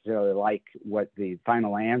not necessarily like what the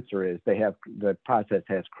final answer is, the process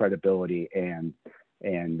has credibility and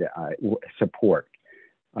support.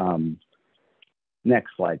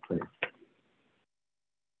 Next slide, please.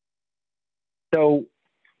 So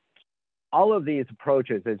all of these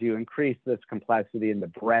approaches, as you increase this complexity and the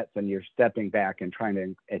breadth, and you're stepping back and trying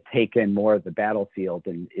to take in more of the battlefield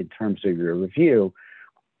in terms of your review,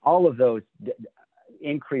 all of those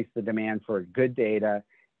increase the demand for good data,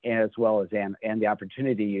 as well as and the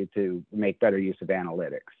opportunity to make better use of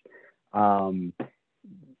analytics.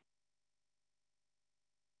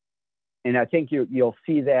 And I think you'll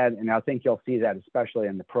see that, and I think you'll see that especially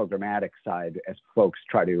on the programmatic side as folks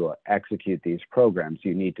try to execute these programs.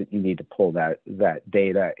 You need to pull that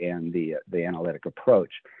data and the analytic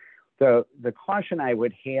approach. The caution I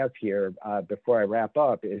would have here before I wrap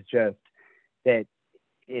up is just that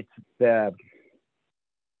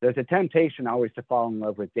there's a temptation always to fall in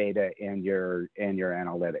love with data and your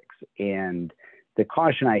analytics. And the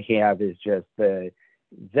caution I have is just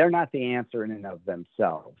they're not the answer in and of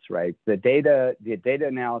themselves, right? The data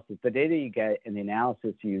analysis, the data you get and the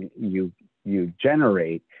analysis you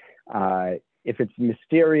generate, if it's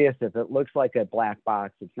mysterious, if it looks like a black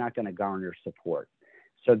box, it's not going to garner support.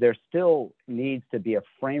 So there still needs to be a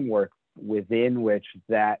framework within which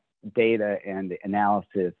that data and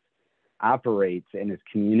analysis operates and is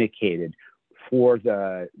communicated for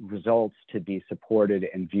the results to be supported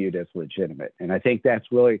and viewed as legitimate. And I think that's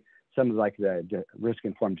really some of like the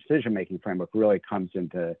risk-informed decision-making framework really comes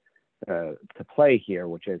into to play here,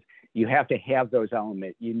 which is you have to have those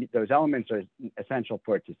elements. Those elements are essential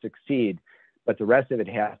for it to succeed, but the rest of it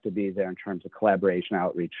has to be there in terms of collaboration,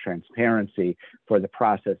 outreach, transparency for the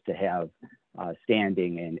process to have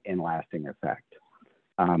standing and lasting effect.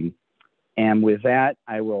 And with that,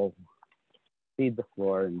 I will cede the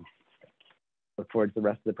floor and look forward to the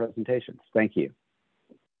rest of the presentations. Thank you.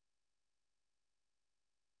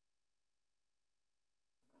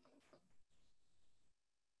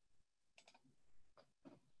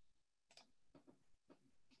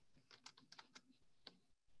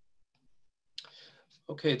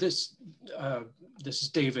 Okay, this is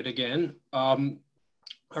David again.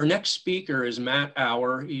 Our next speaker is Matt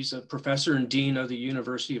Auer. He's a professor and dean of the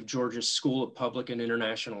University of Georgia School of Public and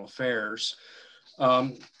International Affairs.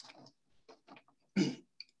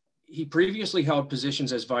 He previously held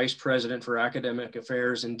positions as vice president for academic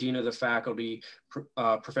affairs and dean of the faculty,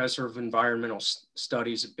 professor of environmental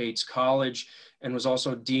studies at Bates College, and was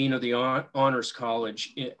also dean of the Honors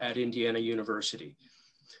College at Indiana University.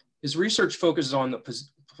 His research focuses on the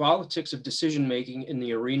politics of decision-making in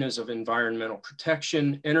the arenas of environmental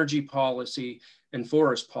protection, energy policy, and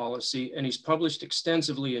forest policy, and he's published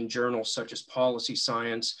extensively in journals such as Policy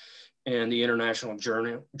Science and the International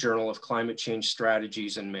Journal of Climate Change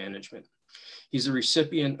Strategies and Management. He's a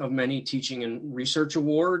recipient of many teaching and research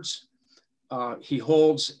awards. He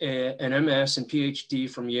holds an MS and PhD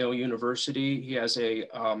from Yale University. He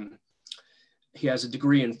has a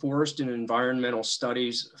degree in forest and environmental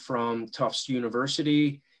studies from Tufts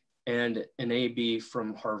University and an AB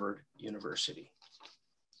from Harvard University.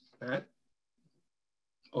 Matt,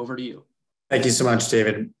 over to you. Thank you so much,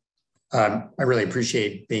 David. I really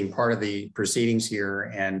appreciate being part of the proceedings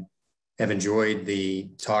here and have enjoyed the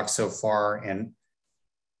talk so far. And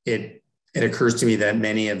it occurs to me that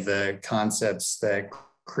many of the concepts that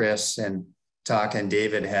Chris and Taka and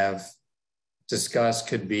David have discussed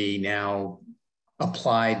could be now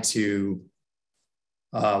applied to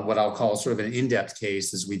what I'll call sort of an in-depth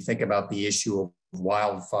case as we think about the issue of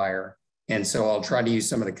wildfire. And so I'll try to use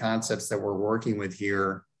some of the concepts that we're working with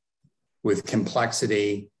here with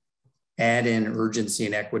complexity, add in urgency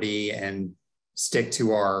and equity, and stick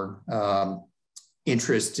to our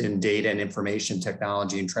interest in data and information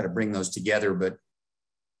technology and try to bring those together. But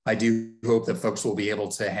I do hope that folks will be able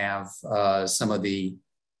to have some of the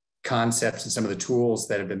concepts and some of the tools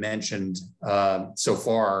that have been mentioned so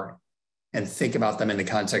far and think about them in the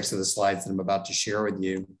context of the slides that I'm about to share with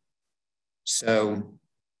you. So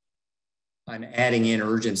I'm adding in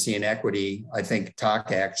urgency and equity. I think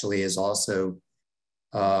Taka actually has also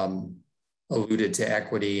alluded to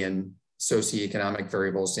equity and socioeconomic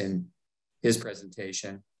variables in his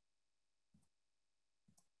presentation.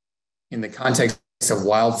 In the context of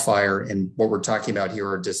wildfire, and what we're talking about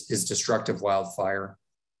here is destructive wildfire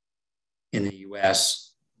in the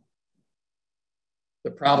US.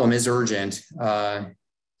 The problem is urgent.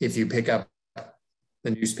 If you pick up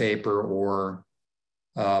the newspaper or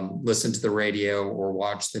listen to the radio or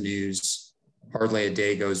watch the news, hardly a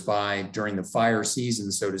day goes by during the fire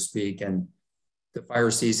season, so to speak. And the fire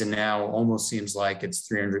season now almost seems like it's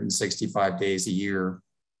 365 days a year.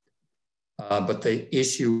 But the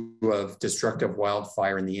issue of destructive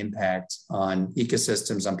wildfire and the impact on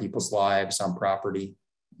ecosystems, on people's lives, on property,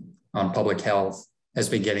 on public health has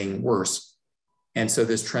been getting worse. And so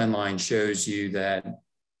this trend line shows you that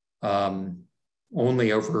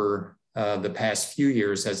only over the past few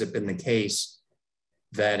years has it been the case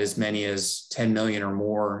that as many as 10 million or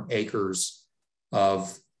more acres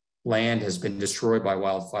of land has been destroyed by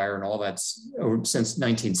wildfire, and all that's since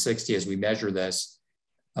 1960 as we measure this.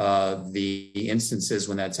 The instances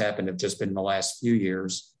when that's happened have just been in the last few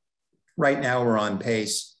years. Right now we're on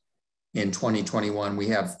pace. In 2021, we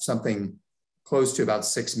have something close to about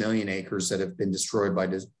 6 million acres that have been destroyed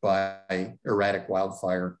by erratic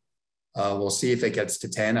wildfire. We'll see if it gets to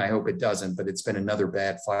 10. I hope it doesn't, but it's been another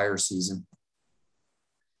bad fire season.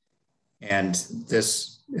 And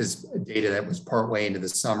this is data that was partway into the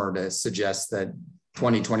summer to suggest that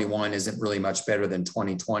 2021 isn't really much better than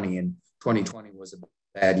 2020, and 2020 was a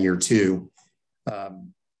bad year too.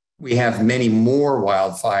 We have many more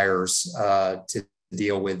wildfires to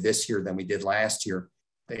deal with this year than we did last year.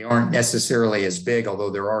 They aren't necessarily as big, although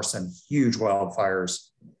there are some huge wildfires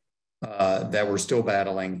that we're still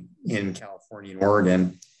battling in California and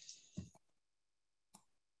Oregon.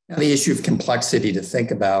 Now, the issue of complexity to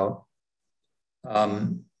think about,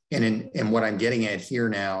 and what I'm getting at here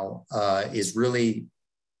now is really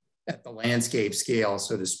at the landscape scale,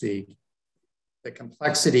 so to speak, the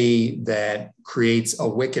complexity that creates a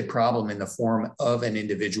wicked problem in the form of an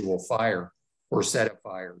individual fire or set of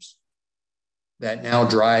fires that now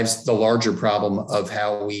drives the larger problem of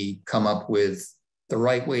how we come up with the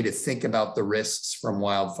right way to think about the risks from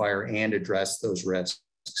wildfire and address those risks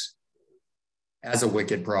as a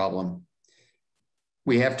wicked problem.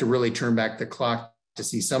 We have to really turn back the clock to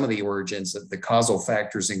see some of the origins of the causal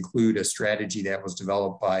factors include a strategy that was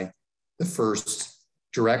developed by the first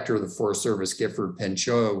director of the Forest Service, Gifford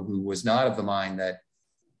Pinchot, who was not of the mind that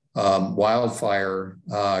wildfire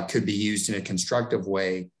could be used in a constructive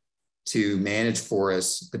way to manage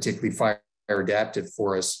forests, particularly fire adapted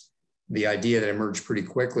forests. The idea that emerged pretty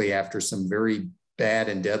quickly after some very bad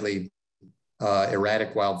and deadly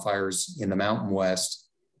erratic wildfires in the Mountain West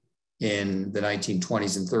in the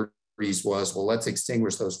 1920s and 30s was, well, let's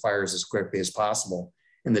extinguish those fires as quickly as possible.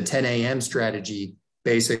 And the 10 a.m. strategy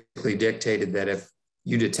basically dictated that if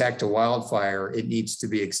you detect a wildfire, it needs to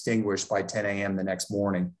be extinguished by 10 a.m. the next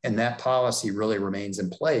morning. And that policy really remains in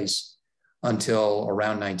place until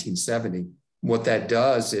around 1970. What that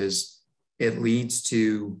does is it leads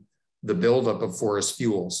to the buildup of forest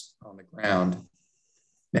fuels on the ground.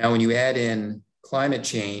 Now, when you add in climate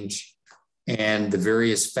change and the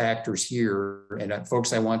various factors here, and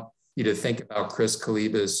folks, I want you to think about Chris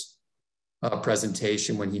Kaliba's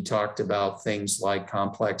presentation when he talked about things like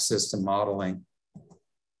complex system modeling.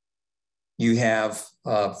 You have,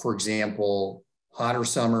 for example, hotter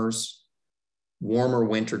summers, warmer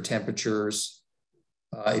winter temperatures.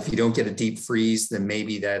 If you don't get a deep freeze, then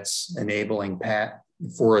maybe that's enabling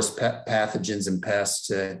forest pathogens and pests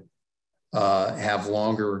to have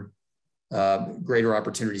longer, greater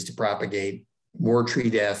opportunities to propagate, more tree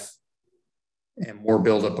death, and more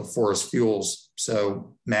buildup of forest fuels.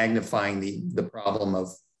 So magnifying the problem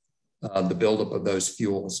of the buildup of those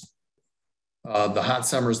fuels. The hot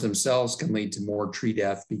summers themselves can lead to more tree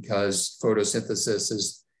death because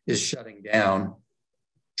photosynthesis is shutting down,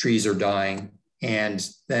 trees are dying. And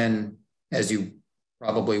then, as you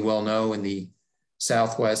probably well know, in the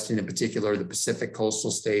Southwest, and in particular, the Pacific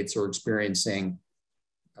coastal states are experiencing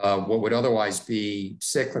what would otherwise be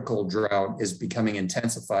cyclical drought is becoming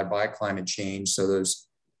intensified by climate change. So those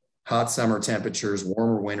hot summer temperatures,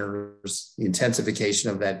 warmer winters, the intensification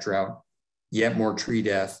of that drought, yet more tree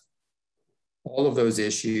death. All of those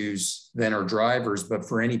issues then are drivers, but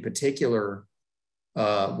for any particular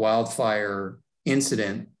wildfire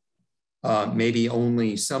incident, maybe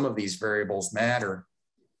only some of these variables matter.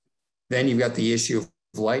 Then you've got the issue of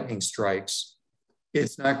lightning strikes.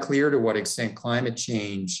 It's not clear to what extent climate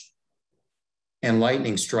change and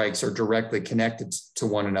lightning strikes are directly connected to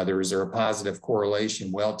one another. Is there a positive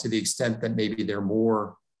correlation? Well, to the extent that maybe there are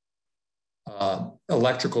more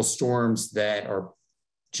electrical storms that are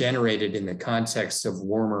generated in the context of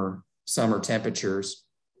warmer summer temperatures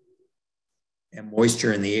and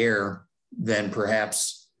moisture in the air, then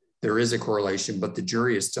perhaps there is a correlation, but the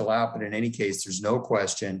jury is still out. But in any case, there's no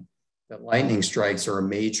question that lightning strikes are a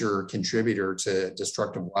major contributor to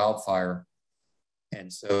destructive wildfire.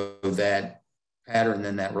 And so that pattern,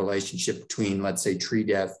 then that relationship between, let's say, tree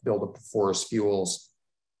death, buildup of forest fuels,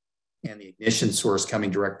 and the ignition source coming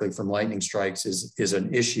directly from lightning strikes is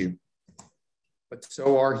an issue. But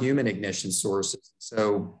so are human ignition sources.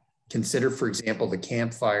 So consider, for example, the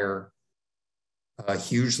Camp Fire, a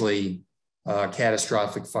hugely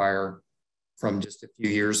catastrophic fire from just a few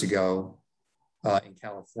years ago in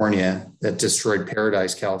California that destroyed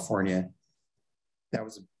Paradise, California. That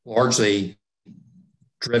was largely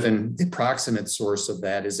driven, the proximate source of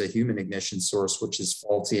that is a human ignition source, which is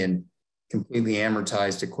faulty and completely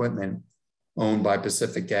amortized equipment owned by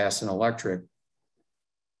Pacific Gas and Electric.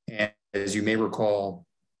 And as you may recall,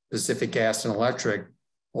 Pacific Gas and Electric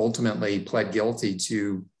ultimately pled guilty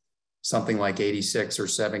to something like 86 or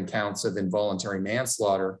 7 counts of involuntary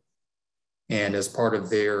manslaughter. And as part of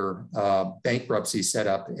their bankruptcy, set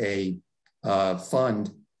up a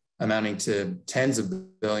fund amounting to tens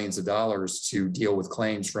of billions of dollars to deal with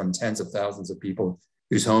claims from tens of thousands of people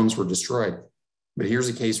whose homes were destroyed. But here's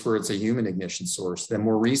a case where it's a human ignition source. Then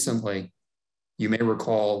more recently, you may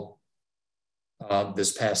recall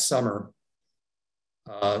this past summer,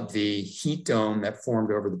 the heat dome that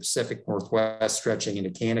formed over the Pacific Northwest, stretching into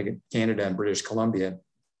Canada and British Columbia.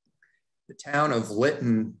 The town of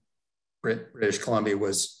Lytton, British Columbia,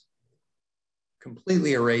 was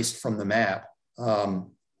completely erased from the map.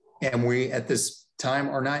 And we, at this time,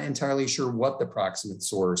 are not entirely sure what the proximate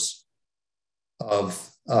source of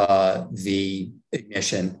the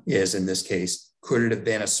ignition is in this case. Could it have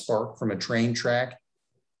been a spark from a train track?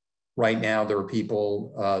 Right now, there are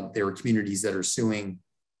people, there are communities that are suing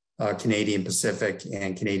Canadian Pacific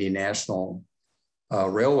and Canadian National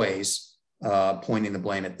Railways, pointing the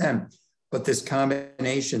blame at them. But this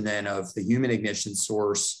combination then of the human ignition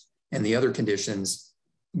source and the other conditions,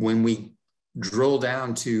 when we drill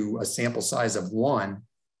down to a sample size of 1,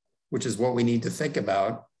 which is what we need to think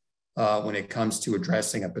about when it comes to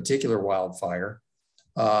addressing a particular wildfire,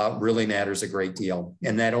 really matters a great deal.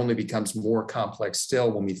 And that only becomes more complex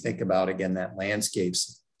still when we think about, again, that landscape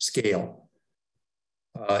scale.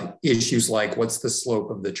 Issues like, what's the slope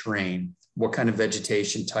of the terrain? What kind of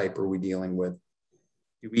vegetation type are we dealing with?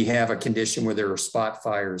 Do we have a condition where there are spot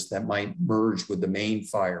fires that might merge with the main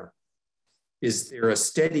fire? Is there a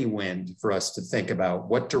steady wind for us to think about?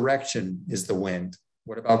 What direction is the wind?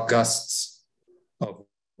 What about gusts of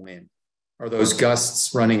wind? Are those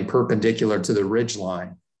gusts running perpendicular to the ridge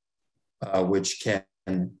line, which can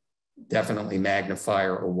definitely magnify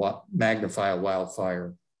a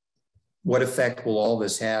wildfire? What effect will all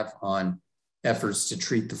this have on efforts to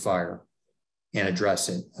treat the fire and address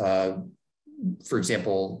it? For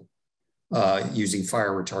example, using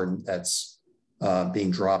fire retardant that's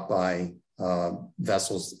being dropped by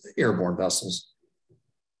vessels, airborne vessels,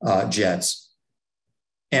 jets.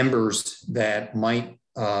 Embers that might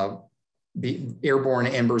be airborne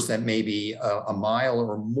embers that may be a mile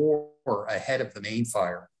or more ahead of the main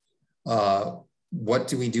fire. What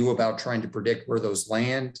do we do about trying to predict where those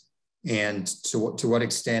land, and to what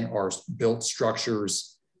extent are built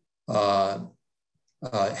structures have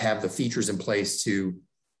the features in place to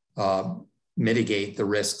mitigate the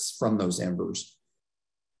risks from those embers?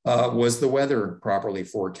 Was the weather properly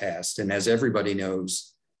forecast? And as everybody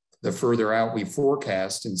knows, the further out we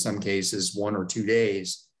forecast, in some cases 1 or 2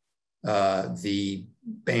 days, the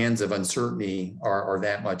bands of uncertainty are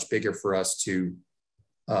that much bigger for us to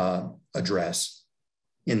address.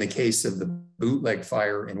 In the case of the bootleg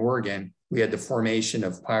fire in Oregon, we had the formation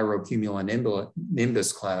of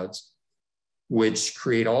pyrocumulonimbus clouds, which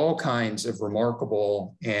create all kinds of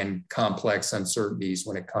remarkable and complex uncertainties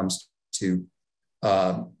when it comes to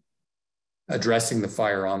addressing the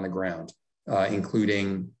fire on the ground,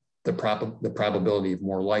 including the probability of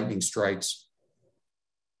more lightning strikes,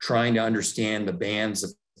 trying to understand the bands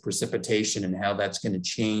of precipitation and how that's going to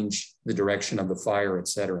change the direction of the fire, et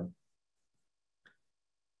cetera.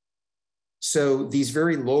 So these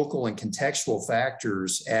very local and contextual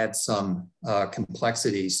factors add some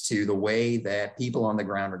complexities to the way that people on the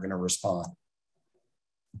ground are going to respond.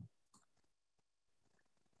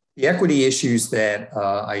 The equity issues that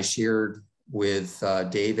I shared with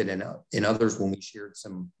David and others when we shared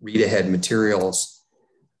some read-ahead materials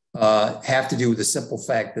have to do with the simple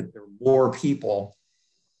fact that there are more people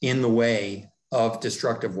in the way of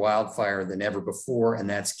destructive wildfire than ever before, and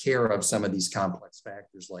that's care of some of these complex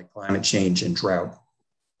factors like climate change and drought.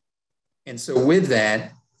 And so with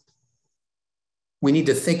that, we need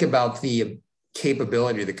to think about the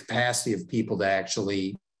capability, the capacity of people to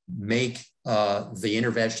actually make the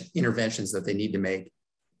interventions that they need to make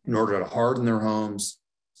in order to harden their homes,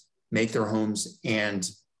 make their homes and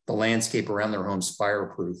the landscape around their homes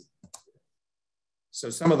fireproof. So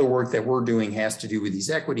some of the work that we're doing has to do with these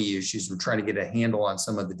equity issues. We're trying to get a handle on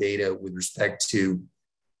some of the data with respect to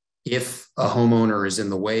if a homeowner is in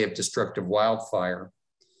the way of destructive wildfire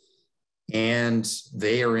and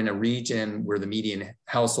they are in a region where the median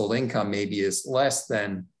household income maybe is less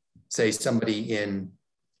than, say, somebody in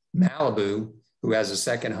Malibu who has a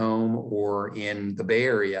second home or in the Bay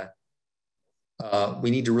Area. We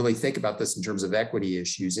need to really think about this in terms of equity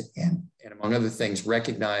issues and among other things,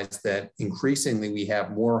 recognize that increasingly we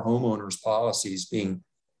have more homeowners policies being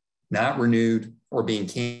not renewed or being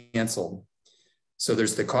canceled. So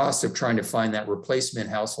there's the cost of trying to find that replacement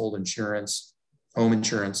household insurance, home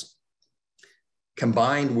insurance,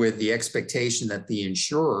 combined with the expectation that the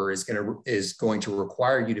insurer is going to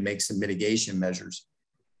require you to make some mitigation measures.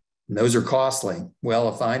 And those are costly. Well,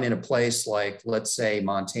 if I'm in a place like, let's say,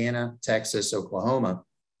 Montana, Texas, Oklahoma,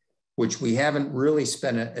 which we haven't really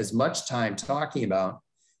spent as much time talking about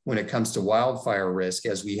when it comes to wildfire risk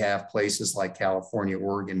as we have places like California,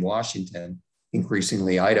 Oregon, Washington,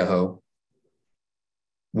 increasingly Idaho,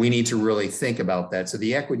 we need to really think about that. So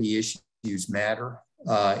the equity issues matter.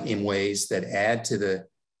 in ways that add to the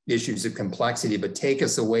issues of complexity, but take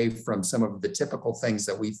us away from some of the typical things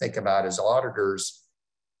that we think about as auditors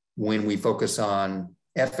when we focus on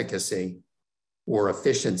efficacy or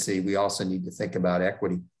efficiency. We also need to think about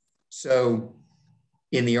equity. So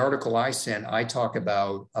in the article I sent, I talk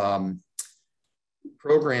about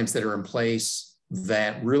programs that are in place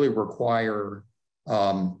that really require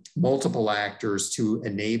multiple actors to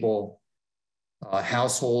enable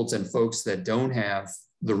households and folks that don't have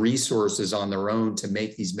the resources on their own to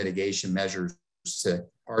make these mitigation measures to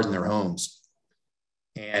harden their homes.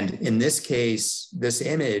 And in this case, this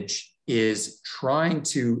image is trying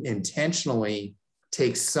to intentionally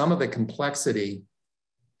take some of the complexity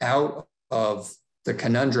out of the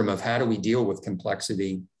conundrum of how do we deal with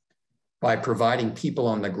complexity by providing people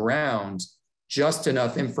on the ground just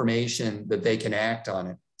enough information that they can act on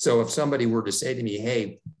it. So if somebody were to say to me,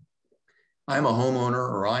 hey, I'm a homeowner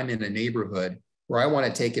or I'm in a neighborhood where I want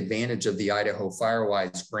to take advantage of the Idaho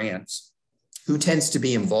FireWise grants, who tends to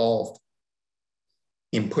be involved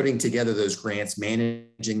in putting together those grants,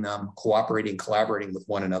 managing them, cooperating, collaborating with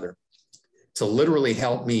one another to literally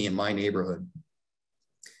help me in my neighborhood?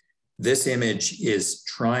 This image is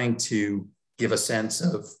trying to give a sense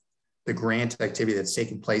of the grant activity that's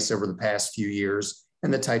taken place over the past few years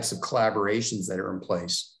and the types of collaborations that are in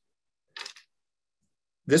place.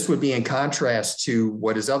 This would be in contrast to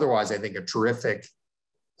what is otherwise, I think, a terrific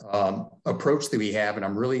approach that we have. And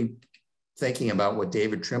I'm really thinking about what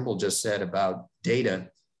David Trimble just said about data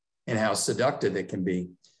and how seductive it can be.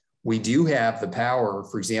 We do have the power,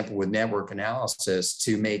 for example, with network analysis,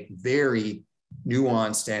 to make very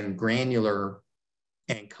nuanced and granular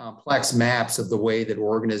and complex maps of the way that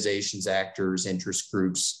organizations, actors, interest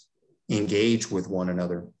groups engage with one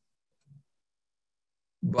another.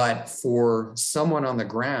 But for someone on the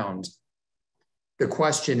ground, the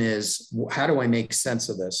question is, how do I make sense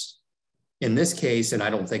of this? In this case, and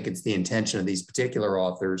I don't think it's the intention of these particular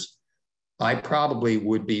authors, I probably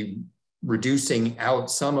would be reducing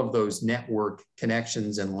out some of those network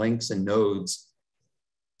connections and links and nodes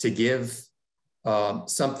to give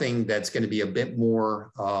something that's going to be a bit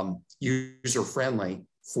more user-friendly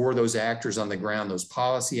for those actors on the ground, those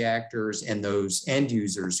policy actors and those end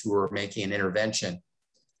users who are making an intervention.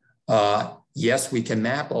 Yes, we can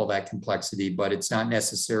map all that complexity, but it's not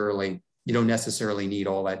necessarily, you don't necessarily need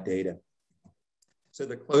all that data. So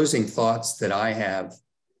the closing thoughts that I have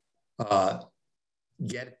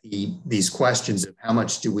get at these questions of how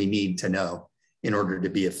much do we need to know in order to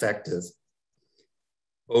be effective,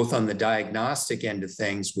 both on the diagnostic end of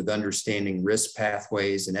things with understanding risk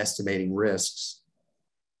pathways and estimating risks,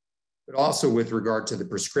 but also with regard to the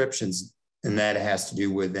prescriptions, and that has to do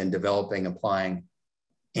with then developing, applying,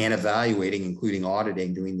 and evaluating, including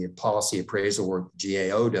auditing, doing the policy appraisal work the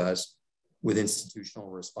GAO does with institutional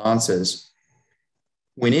responses.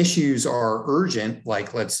 When issues are urgent,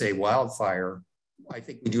 like let's say wildfire, I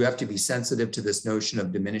think we do have to be sensitive to this notion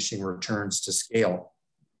of diminishing returns to scale.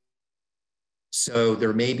 So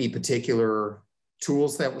there may be particular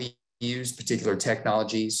tools that we use, particular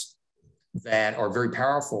technologies that are very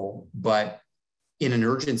powerful, but in an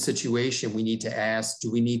urgent situation, we need to ask,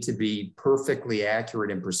 do we need to be perfectly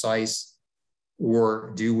accurate and precise,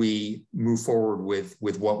 or do we move forward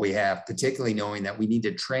with what we have, particularly knowing that we need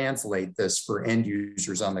to translate this for end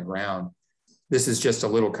users on the ground? This is just a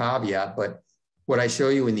little caveat, but what I show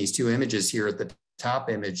you in these two images here at the top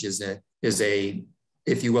image is a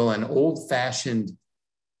if you will, an old-fashioned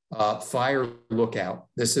fire lookout.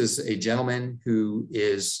 This is a gentleman who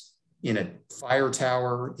is in a fire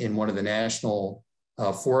tower in one of the national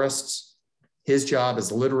forests. His job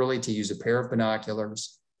is literally to use a pair of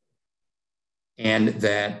binoculars and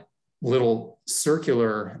that little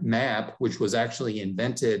circular map, which was actually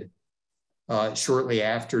invented shortly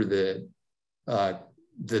after the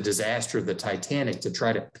disaster of the Titanic to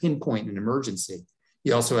try to pinpoint an emergency.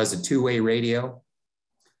 He also has a two-way radio.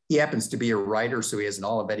 He happens to be a writer, so he has an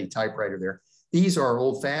Olivetti typewriter there. These are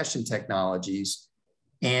old-fashioned technologies,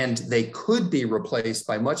 and they could be replaced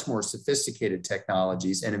by much more sophisticated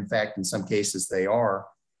technologies. And in fact, in some cases, they are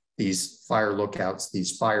these fire lookouts,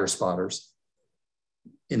 these fire spotters.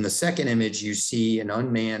 In the second image, you see an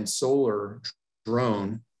unmanned solar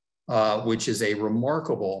drone, which is a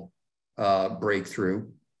remarkable breakthrough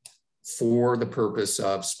for the purpose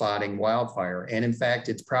of spotting wildfire. And in fact,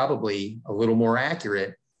 it's probably a little more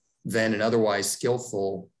accurate than an otherwise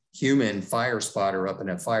skillful human fire spotter up in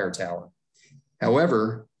a fire tower.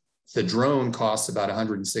 However, the drone costs about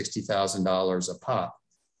 $160,000 a pop.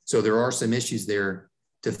 So there are some issues there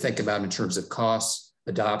to think about in terms of costs,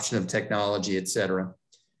 adoption of technology, et cetera.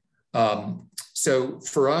 So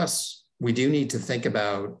for us, we do need to think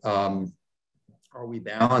about, are we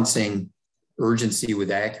balancing urgency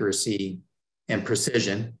with accuracy and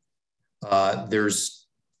precision? There's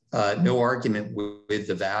no argument with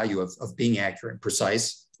the value of being accurate and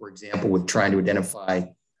precise, for example, with trying to identify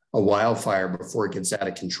a wildfire before it gets out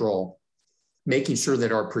of control. Making sure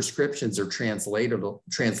that our prescriptions are translatable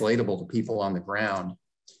to people on the ground.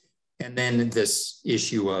 And then this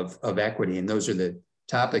issue of equity. And those are the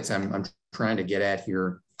topics I'm trying to get at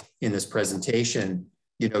here in this presentation.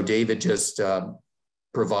 You know, David just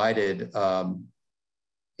provided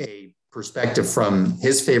a perspective from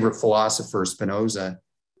his favorite philosopher, Spinoza.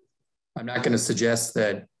 I'm not going to suggest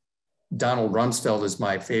that Donald Rumsfeld is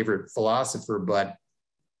my favorite philosopher, but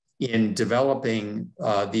in developing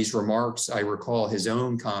these remarks, I recall his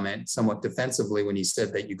own comment somewhat defensively when he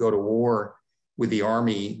said that you go to war with the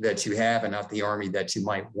army that you have and not the army that you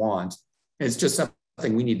might want. And it's just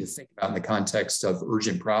something we need to think about in the context of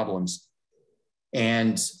urgent problems.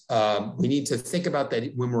 And we need to think about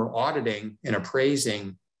that when we're auditing and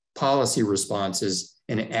appraising policy responses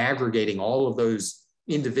and aggregating all of those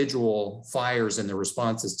individual fires and the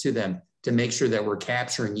responses to them to make sure that we're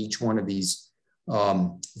capturing each one of these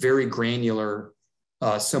very granular,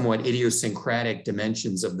 somewhat idiosyncratic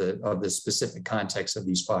dimensions of the specific context of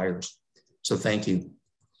these fires. So thank you.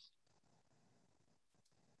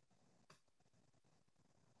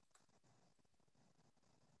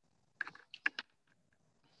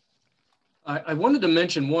 I wanted to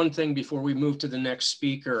mention one thing before we move to the next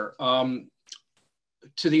speaker.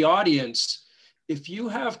 To the audience, if you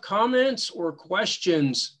have comments or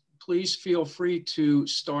questions, please feel free to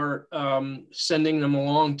start sending them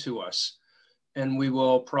along to us, and we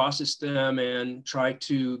will process them and try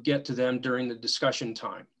to get to them during the discussion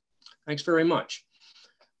time. Thanks very much.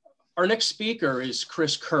 Our next speaker is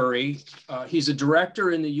Chris Curry. He's a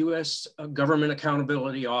director in the U.S. Government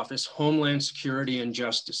Accountability Office, Homeland Security and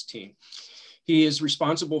Justice Team. He is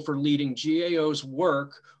responsible for leading GAO's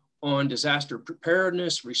work on disaster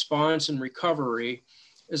preparedness, response, and recovery,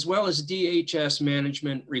 as well as DHS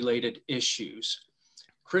management-related issues.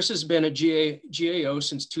 Chris has been a GAO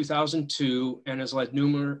since 2002 and has led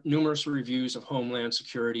numerous reviews of Homeland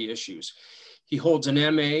Security issues. He holds an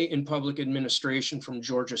MA in Public Administration from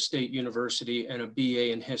Georgia State University and a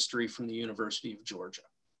BA in History from the University of Georgia.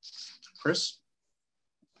 Chris?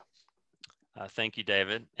 Thank you,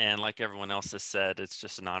 David. And like everyone else has said, it's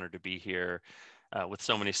just an honor to be here with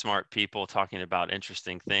so many smart people talking about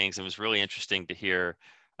interesting things. It was really interesting to hear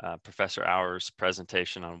Professor Auer's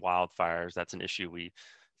presentation on wildfires. That's an issue we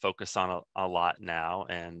focus on a lot now,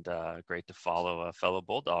 and great to follow a fellow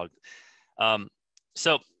Bulldog.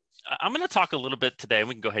 So I'm going to talk a little bit today.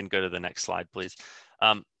 We can go ahead and go to the next slide, please.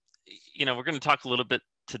 You know, we're going to talk a little bit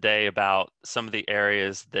today about some of the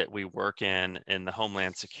areas that we work in the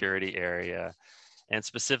Homeland Security area. And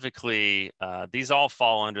specifically, these all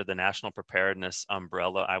fall under the national preparedness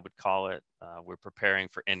umbrella, I would call it. We're preparing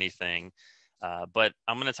for anything. But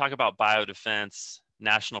I'm going to talk about biodefense,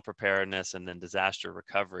 national preparedness, and then disaster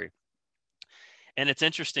recovery. And it's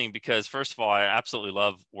interesting because, first of all, I absolutely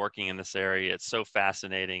love working in this area. It's so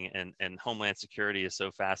fascinating, and Homeland Security is so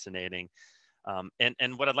fascinating.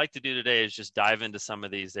 And what I'd like to do today is just dive into some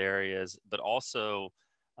of these areas, but also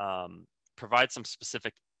provide some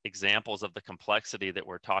specific examples of the complexity that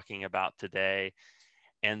we're talking about today.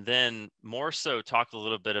 And then more so talk a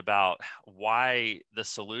little bit about why the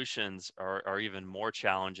solutions are even more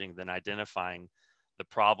challenging than identifying the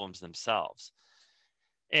problems themselves.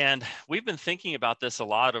 And we've been thinking about this a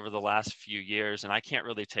lot over the last few years, and I can't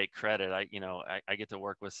really take credit. I get to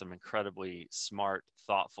work with some incredibly smart,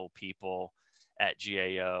 thoughtful people at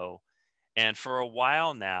GAO. And for a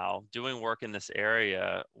while now, doing work in this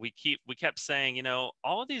area, we kept saying, you know,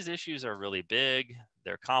 all of these issues are really big,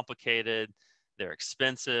 they're complicated, they're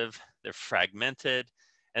expensive, they're fragmented,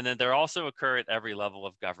 and then they also occur at every level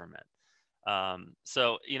of government.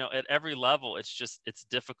 So, you know, at every level, it's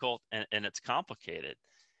difficult and it's complicated.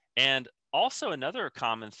 And also another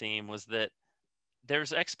common theme was that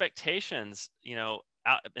there's expectations, you know,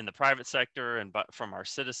 out in the private sector and from our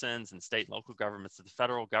citizens and state and local governments that the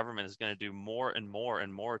federal government is going to do more and more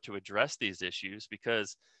and more to address these issues,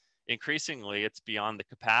 because increasingly it's beyond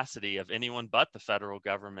the capacity of anyone but the federal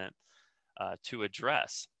government to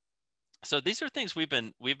address. So these are things we've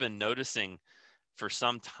been noticing for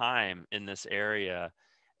some time in this area,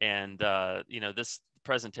 and you know, this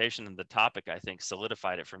presentation and the topic, I think,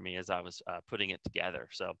 solidified it for me as I was putting it together.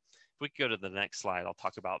 So if we could go to the next slide, I'll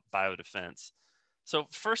talk about biodefense. So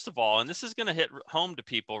first of all, and this is going to hit home to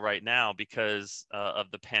people right now because of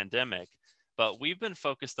the pandemic, but we've been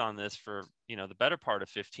focused on this for, you know, the better part of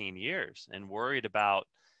 15 years and worried about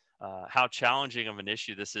how challenging of an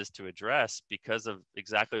issue this is to address because of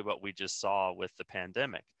exactly what we just saw with the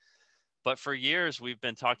pandemic. But for years, we've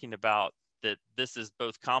been talking about that this is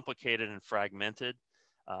both complicated and fragmented.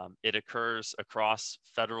 It occurs across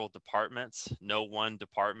federal departments. No one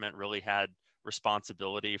department really had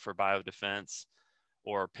responsibility for biodefense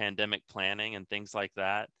or pandemic planning and things like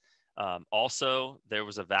that. Also, there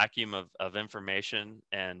was a vacuum of information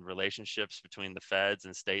and relationships between the feds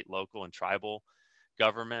and state, local, and tribal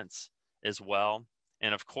governments as well.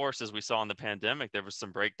 And of course, as we saw in the pandemic, there was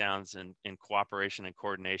some breakdowns in cooperation and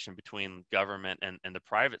coordination between government and the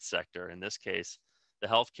private sector, in this case, the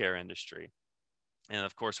healthcare industry. And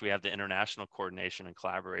of course, we have the international coordination and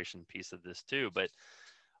collaboration piece of this too. But,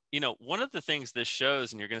 one of the things this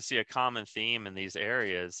shows, and you're going to see a common theme in these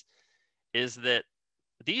areas, is that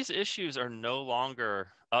these issues are no longer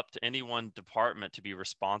up to any one department to be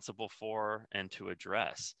responsible for and to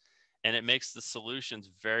address. And it makes the solutions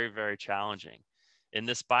very, very challenging. In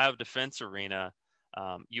this biodefense arena,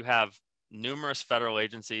 you have numerous federal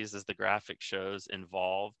agencies, as the graphic shows,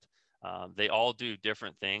 involved. They all do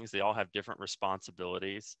different things. They all have different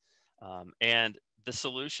responsibilities. And the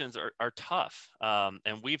solutions are tough.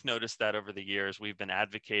 And we've noticed that over the years. We've been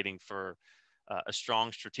advocating for a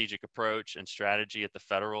strong strategic approach and strategy at the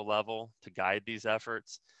federal level to guide these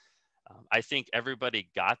efforts. I think everybody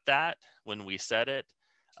got that when we said it.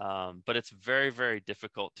 But it's very, very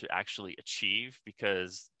difficult to actually achieve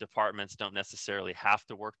because departments don't necessarily have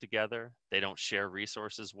to work together. They don't share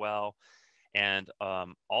resources well. And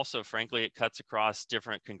also, frankly, it cuts across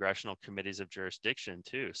different congressional committees of jurisdiction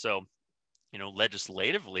too. So,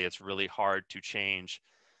 legislatively, it's really hard to change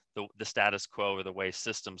the status quo or the way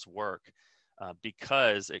systems work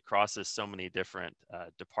because it crosses so many different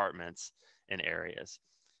departments and areas.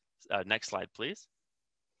 Next slide, please.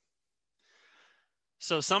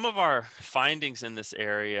 So some of our findings in this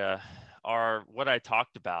area are what I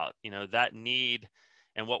talked about, that need,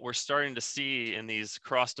 and what we're starting to see in these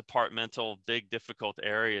cross-departmental, big, difficult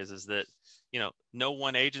areas is that, no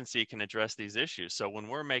one agency can address these issues. So when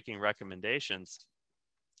we're making recommendations,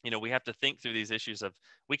 we have to think through these issues of,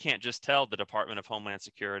 we can't just tell the Department of Homeland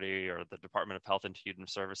Security or the Department of Health and Human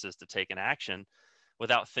Services to take an action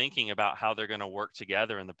without thinking about how they're going to work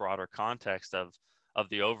together in the broader context of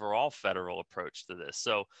the overall federal approach to this.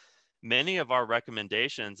 So many of our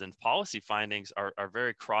recommendations and policy findings are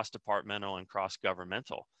very cross-departmental and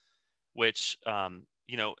cross-governmental, which,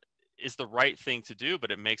 is the right thing to do, but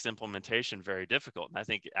it makes implementation very difficult. And I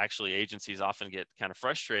think actually agencies often get kind of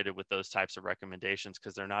frustrated with those types of recommendations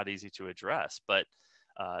because they're not easy to address, but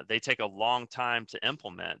they take a long time to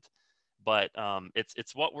implement. But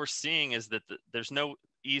it's what we're seeing is that there's no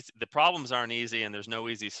easy, the problems aren't easy, and there's no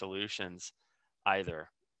easy solutions either.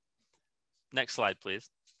 Next slide, please.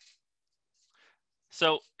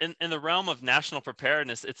 So in the realm of national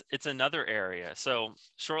preparedness, it's another area. So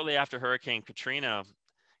shortly after Hurricane Katrina,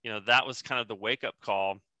 that was kind of the wake-up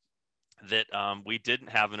call that we didn't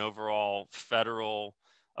have an overall federal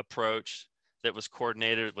approach that was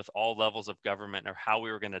coordinated with all levels of government or how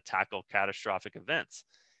we were going to tackle catastrophic events.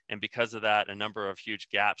 And because of that, a number of huge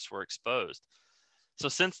gaps were exposed. So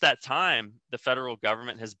since that time, the federal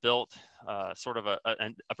government has built sort of a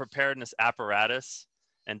preparedness apparatus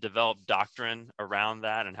and developed doctrine around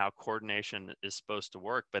that and how coordination is supposed to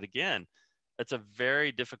work. But again, it's a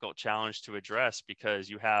very difficult challenge to address because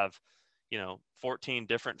you have, 14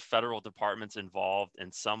 different federal departments involved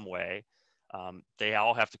in some way. They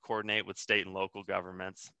all have to coordinate with state and local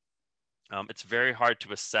governments. It's very hard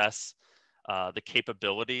to assess the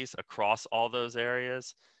capabilities across all those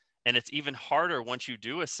areas. And it's even harder once you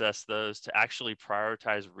do assess those to actually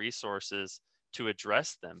prioritize resources to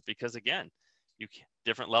address them. Because again,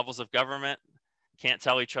 different levels of government can't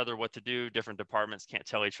tell each other what to do. Different departments can't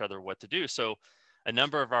tell each other what to do. So a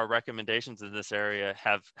number of our recommendations in this area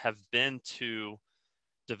have been to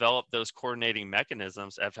develop those coordinating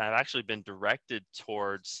mechanisms, have actually been directed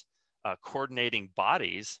towards coordinating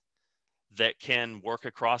bodies that can work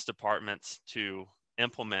across departments to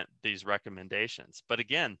implement these recommendations. But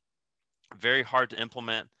again, very hard to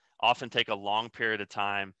implement, often take a long period of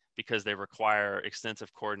time because they require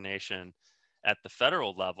extensive coordination at the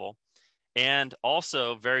federal level, and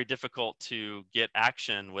also very difficult to get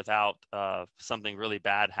action without something really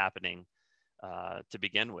bad happening to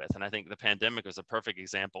begin with. And I think the pandemic was a perfect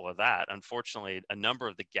example of that. Unfortunately, a number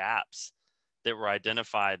of the gaps that were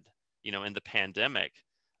identified, in the pandemic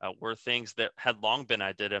were things that had long been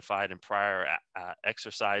identified in prior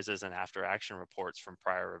exercises and after action reports from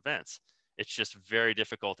prior events. It's just very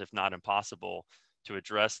difficult, if not impossible, to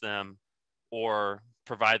address them or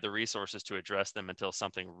provide the resources to address them until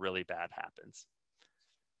something really bad happens.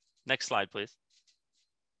 Next slide, please.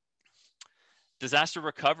 Disaster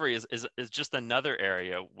recovery is just another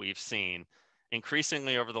area we've seen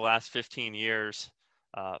increasingly over the last 15 years.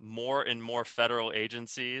 More and more federal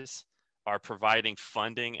agencies are providing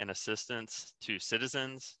funding and assistance to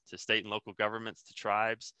citizens, to state and local governments, to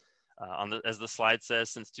tribes. As the slide says,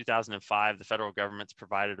 since 2005, the federal government's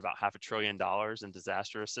provided about $500 billion in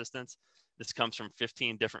disaster assistance. This comes from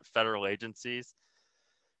 15 different federal agencies.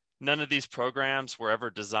 None of these programs were ever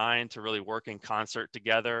designed to really work in concert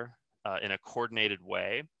together in a coordinated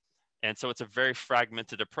way. And so it's a very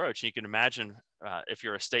fragmented approach. You can imagine if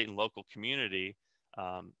you're a state and local community,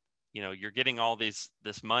 you know, you're getting all this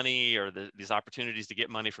money or these opportunities to get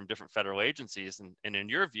money from different federal agencies. And in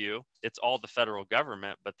your view, it's all the federal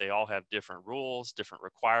government, but they all have different rules, different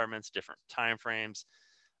requirements, different timeframes.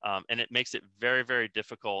 And it makes it very, very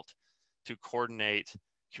difficult to coordinate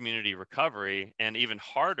community recovery, and even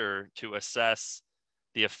harder to assess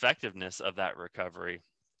the effectiveness of that recovery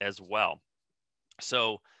as well.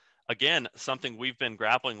 So again, something we've been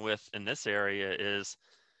grappling with in this area is,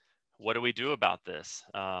 what do we do about this?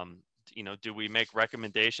 You know, do we make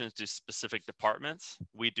recommendations to specific departments?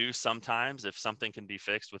 We do sometimes if something can be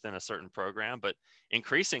fixed within a certain program, but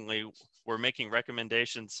increasingly we're making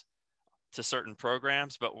recommendations to certain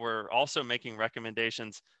programs, but we're also making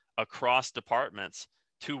recommendations across departments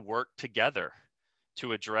to work together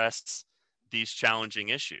to address these challenging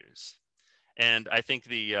issues. And I think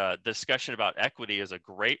the discussion about equity is a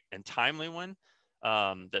great and timely one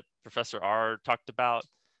that Professor R talked about.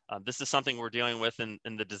 This is something we're dealing with in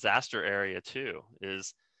the disaster area too,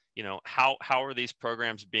 is, you know, how are these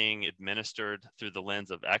programs being administered through the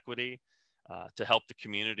lens of equity to help the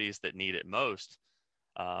communities that need it most?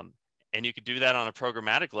 And you could do that on a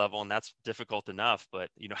programmatic level, and that's difficult enough, but,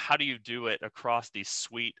 you know, how do you do it across the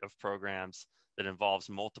suite of programs that involves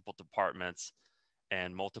multiple departments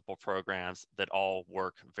and multiple programs that all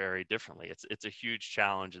work very differently? It's a huge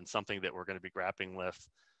challenge and something that we're going to be grappling with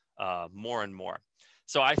more and more.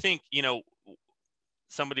 So I think, you know,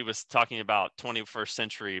 somebody was talking about 21st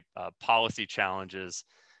century policy challenges.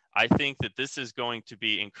 I think that this is going to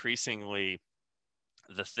be increasingly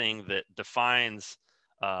the thing that defines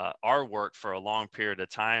our work for a long period of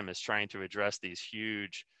time, is trying to address these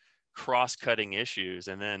huge cross-cutting issues.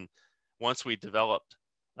 And then once we developed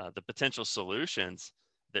the potential solutions,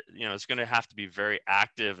 that, you know, it's going to have to be very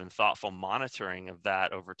active and thoughtful monitoring of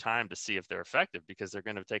that over time to see if they're effective, because they're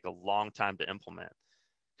going to take a long time to implement,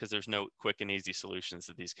 because there's no quick and easy solutions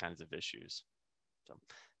to these kinds of issues. So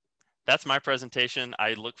that's my presentation.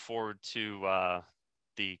 I look forward to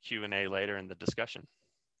the Q&A later in the discussion.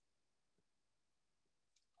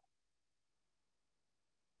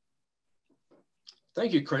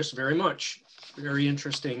 Thank you, Chris, very much. Very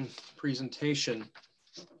interesting presentation.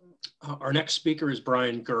 Our next speaker is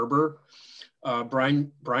Brian Gerber.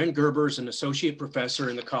 Brian Gerber is an associate professor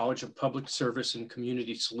in the College of Public Service and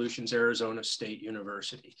Community Solutions, Arizona State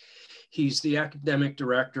University. He's the academic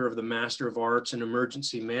director of the Master of Arts in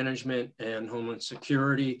Emergency Management and Homeland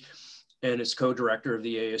Security, and is co-director of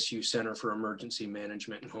the ASU Center for Emergency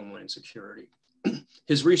Management and Homeland Security.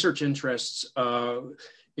 His research interests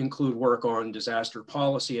include work on disaster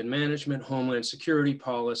policy and management, homeland security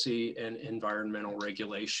policy, and environmental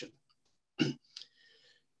regulation.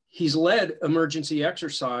 He's led emergency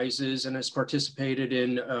exercises and has participated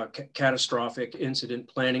in catastrophic incident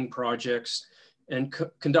planning projects and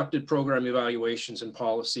conducted program evaluations and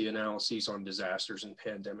policy analyses on disasters and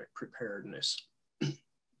pandemic preparedness.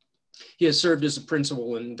 He has served as a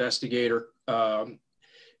principal investigator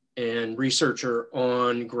and researcher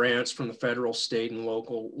on grants from the federal, state, and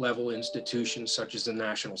local level institutions such as the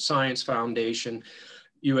National Science Foundation,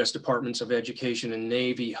 U.S. Departments of Education and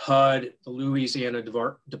Navy, HUD, the Louisiana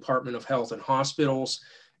Department of Health and Hospitals,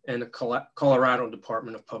 and the Colorado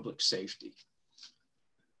Department of Public Safety.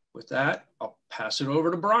 With that, I'll pass it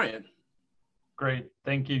over to Brian. Great,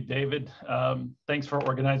 thank you, David. Thanks for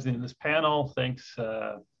organizing this panel. Thanks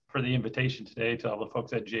for the invitation today to all the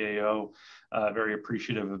folks at GAO. Very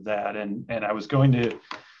appreciative of that. And I was going to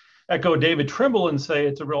echo David Trimble and say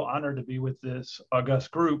it's a real honor to be with this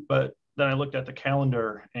august group, but then I looked at the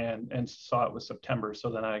calendar and saw it was September. So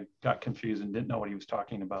then I got confused and didn't know what he was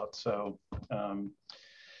talking about. So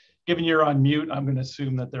given you're on mute, I'm going to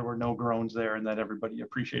assume that there were no groans there and that everybody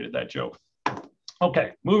appreciated that joke.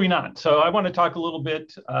 Okay, moving on. So I want to talk a little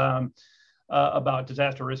bit about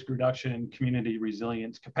disaster risk reduction, community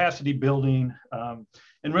resilience, capacity building.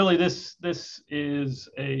 And really this is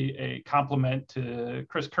a complement to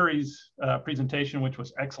Chris Curry's presentation, which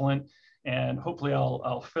was excellent. And hopefully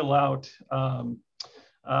I'll fill out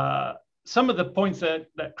some of the points that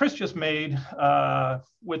Chris just made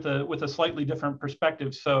with a slightly different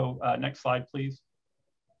perspective. So next slide, please.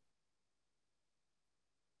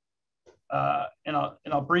 And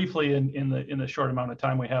I'll briefly, in the short amount of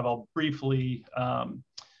time we have, I'll briefly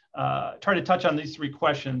try to touch on these three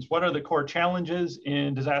questions. What are the core challenges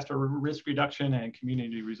in disaster risk reduction and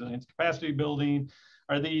community resilience capacity building?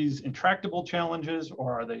 Are these intractable challenges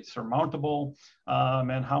or are they surmountable?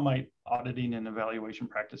 And how might auditing and evaluation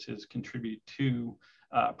practices contribute to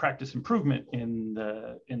practice improvement in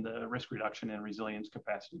the risk reduction and resilience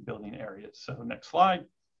capacity building areas? So next slide.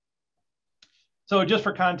 So just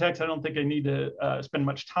for context, I don't think I need to spend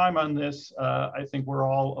much time on this. I think we're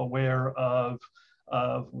all aware of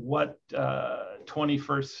what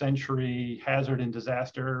 21st century hazard and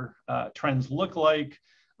disaster trends look like.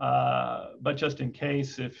 But just in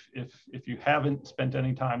case, if you haven't spent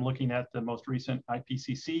any time looking at the most recent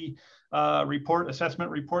IPCC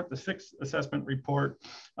assessment report, the 6th assessment report,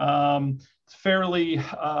 it's fairly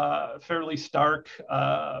stark.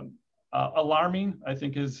 Alarming, I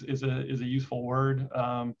think, is a useful word.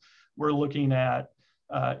 We're looking at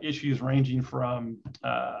issues ranging from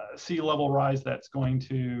sea level rise that's going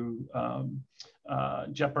to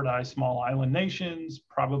jeopardize small island nations,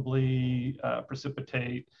 probably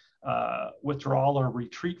precipitate withdrawal or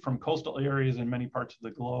retreat from coastal areas in many parts of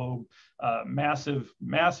the globe, massive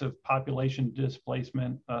population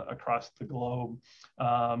displacement across the globe.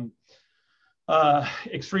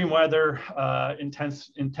 Extreme weather,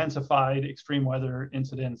 intensified extreme weather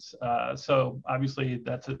incidents. So obviously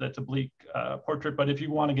that's a bleak portrait, but if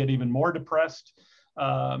you want to get even more depressed,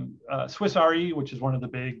 Swiss Re, which is one of the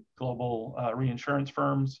big global reinsurance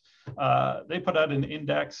firms, they put out an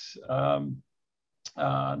index,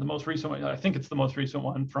 the most recent one, I think it's the most recent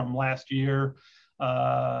one from last year,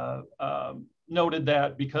 noted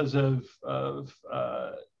that because of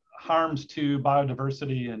harms to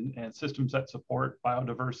biodiversity and systems that support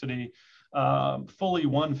biodiversity, fully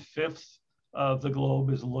 1/5 of the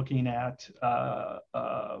globe is looking at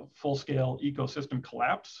full-scale ecosystem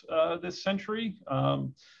collapse this century.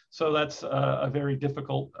 So that's a very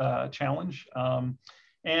difficult challenge.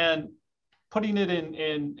 And putting it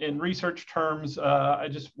in research terms, I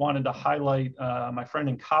just wanted to highlight my friend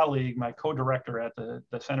and colleague, my co-director at the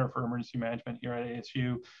Center for Emergency Management here at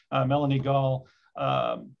ASU, Melanie Gall.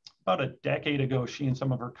 About a decade ago, she and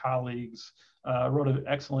some of her colleagues wrote an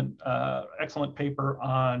excellent paper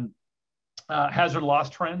on hazard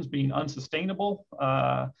loss trends being unsustainable.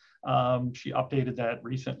 She updated that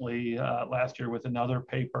recently last year with another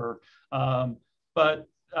paper. But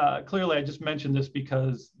clearly, I just mentioned this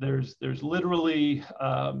because there's literally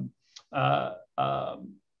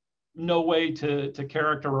no way to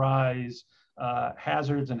characterize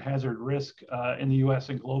hazards and hazard risk in the US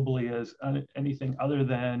and globally as anything other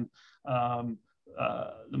than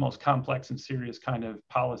the most complex and serious kind of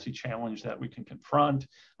policy challenge that we can confront.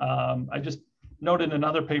 I just noted in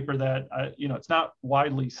another paper that, it's not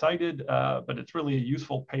widely cited, but it's really a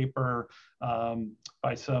useful paper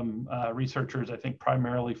by some researchers, I think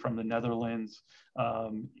primarily from the Netherlands,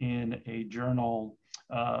 in a journal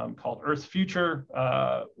called Earth's Future,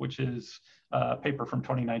 which is a paper from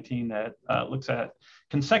 2019 that looks at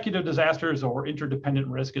consecutive disasters or interdependent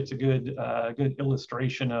risk. It's a good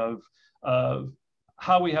illustration of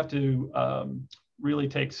how we have to really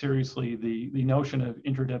take seriously the notion of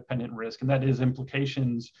interdependent risk, and that is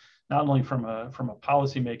implications not only from a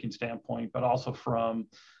policy-making standpoint, but also from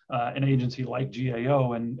an agency like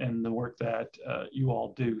GAO and the work that you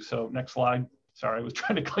all do. So next slide. Sorry, I was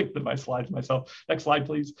trying to click my slides myself. Next slide,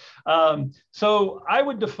 please. So I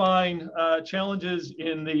would define challenges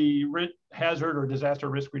in the hazard or disaster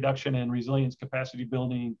risk reduction and resilience capacity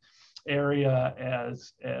building area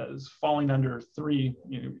as falling under three.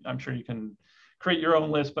 I'm sure you can create your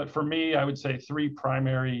own list, but for me, I would say three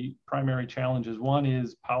primary challenges. One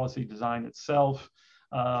is policy design itself.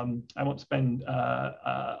 I won't spend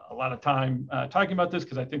a lot of time talking about this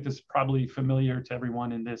because I think this is probably familiar to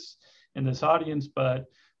everyone in this audience, but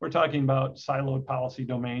we're talking about siloed policy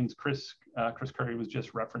domains. Chris Curry was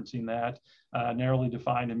just referencing that, narrowly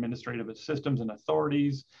defined administrative systems and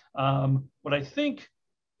authorities. What I think,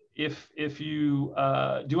 if you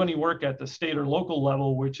do any work at the state or local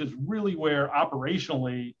level, which is really where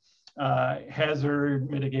operationally hazard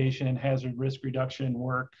mitigation, hazard risk reduction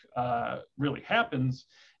work really happens,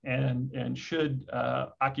 and should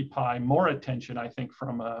occupy more attention, I think,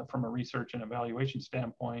 from a research and evaluation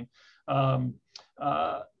standpoint.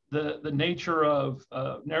 The nature of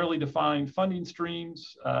narrowly defined funding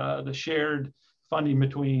streams, the shared funding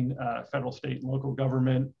between federal, state, and local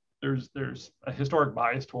government. There's a historic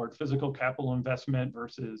bias toward physical capital investment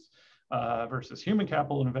versus versus human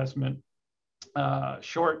capital investment,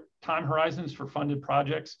 short time horizons for funded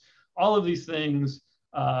projects. All of these things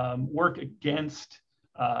work against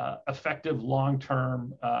effective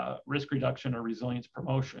long-term risk reduction or resilience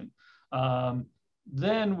promotion.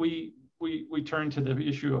 Then we turn to the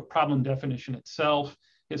issue of problem definition itself.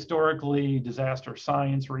 Historically, disaster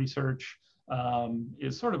science research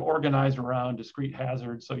is sort of organized around discrete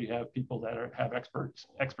hazards. So you have people that have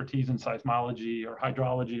expertise in seismology or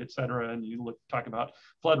hydrology, et cetera, and you talk about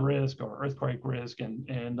flood risk or earthquake risk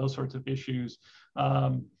and those sorts of issues.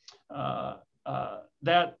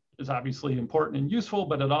 That is obviously important and useful,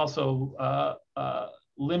 but it also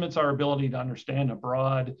limits our ability to understand a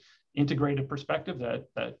broad integrated perspective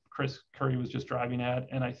that Chris Curry was just driving at.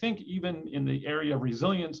 And I think even in the area of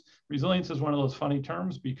resilience is one of those funny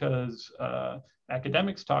terms because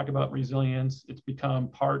academics talk about resilience. It's become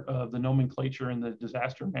part of the nomenclature in the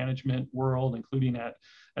disaster management world, including at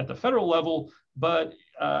the federal level. But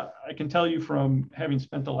I can tell you from having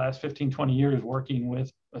spent the last 15, 20 years working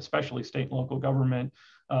with especially state and local government,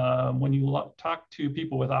 when you talk to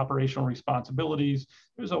people with operational responsibilities,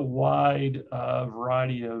 there's a wide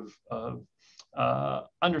variety of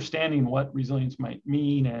understanding what resilience might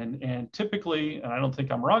mean. And typically, and I don't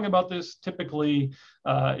think I'm wrong about this, typically,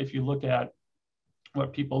 if you look at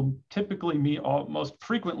what people typically mean, most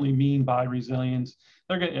frequently mean by resilience,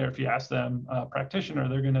 they're going to, if you ask them, practitioner,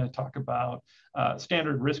 they're going to talk about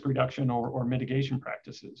standard risk reduction or mitigation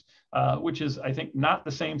practices, which is, I think, not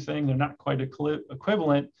the same thing. They're not quite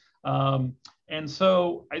equivalent. And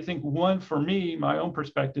so I think for me, my own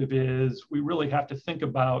perspective is we really have to think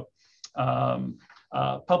about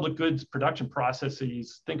public goods production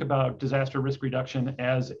processes, think about disaster risk reduction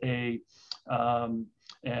as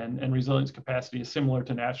and resilience capacity is similar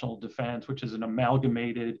to national defense, which is an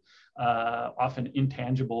amalgamated, often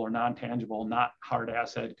intangible or non-tangible, not hard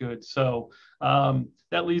asset goods. So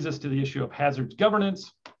that leads us to the issue of hazards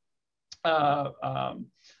governance and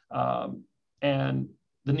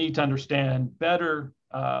the need to understand better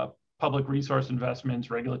public resource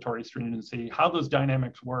investments, regulatory stringency, how those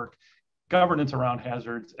dynamics work, governance around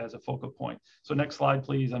hazards as a focal point. So next slide,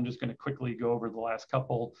 please. I'm just going to quickly go over the last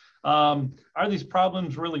couple. Are these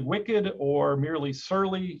problems really wicked or merely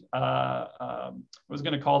surly? I was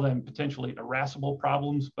going to call them potentially irascible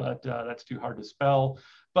problems, but that's too hard to spell.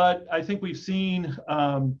 But I think we've seen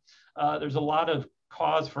there's a lot of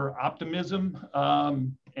cause for optimism.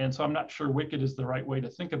 And so I'm not sure wicked is the right way to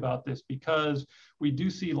think about this because we do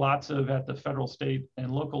see lots of, at the federal, state, and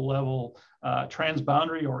local level,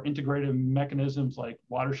 transboundary or integrated mechanisms like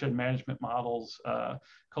watershed management models,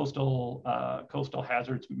 coastal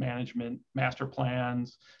hazards management, master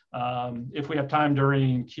plans. If we have time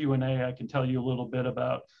during Q&A, I can tell you a little bit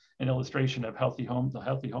about an illustration of the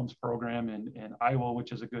Healthy Homes program in Iowa,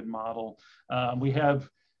 which is a good model. We have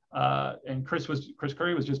and Chris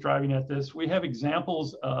Curry was just driving at this. We have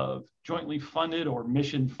examples of jointly funded or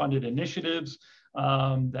mission funded initiatives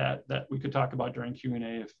that we could talk about during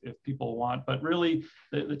Q&A if people want. But really,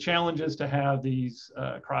 the challenge is to have these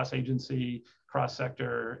cross-agency,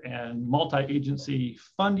 cross-sector, and multi-agency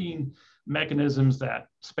funding mechanisms that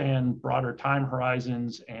span broader time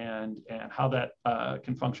horizons and how that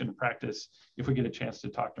can function in practice. If we get a chance to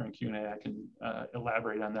talk during Q&A, I can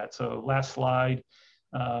elaborate on that. So last slide.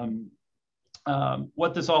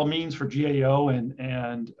 What this all means for GAO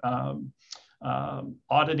and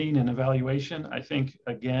auditing and evaluation, I think,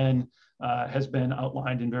 again, has been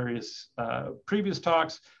outlined in various previous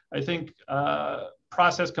talks. I think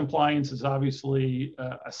process compliance is obviously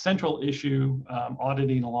a central issue,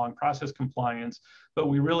 auditing along process compliance, but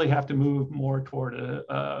we really have to move more toward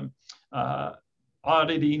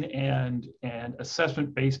auditing and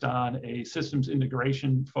assessment based on a systems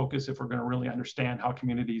integration focus if we're going to really understand how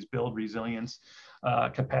communities build resilience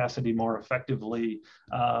capacity more effectively.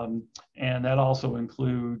 And that also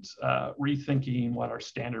includes rethinking what are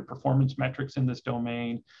standard performance metrics in this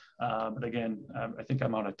domain. But again, I think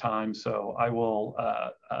I'm out of time, so I will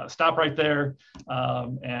stop right there.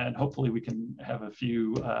 And hopefully we can have a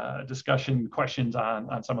few discussion questions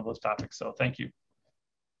on some of those topics. So thank you.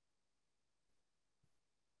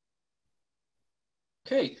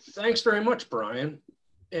 Okay, thanks very much, Brian.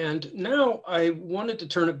 And now I wanted to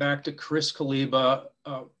turn it back to Chris Kaliba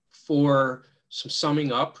for some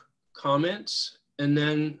summing up comments, and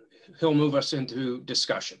then he'll move us into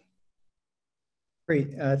discussion. Great,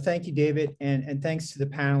 thank you, David, and thanks to the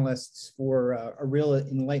panelists for a real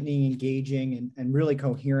enlightening, engaging, and really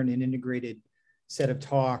coherent and integrated set of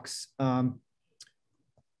talks. I'm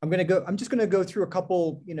just gonna go through a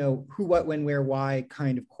couple, who, what, when, where, why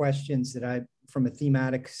kind of questions that from a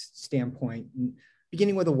thematic standpoint.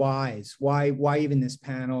 beginning with the whys. Why even this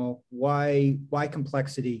panel? Why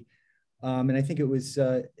complexity? And I think it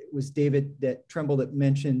was David Tremble that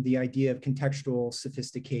mentioned the idea of contextual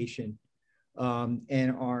sophistication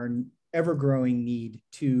and our ever-growing need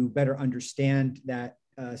to better understand that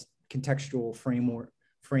contextual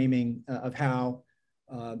framing of how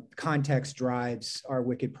context drives our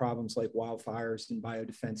wicked problems like wildfires and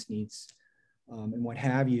biodefense needs and what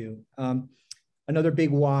have you. Another big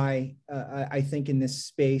why, I think, in this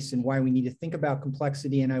space and why we need to think about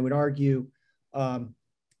complexity, and I would argue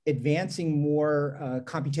advancing more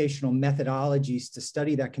computational methodologies to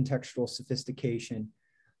study that contextual sophistication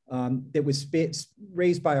that was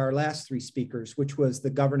raised by our last three speakers, which was the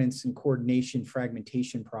governance and coordination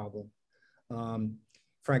fragmentation problem,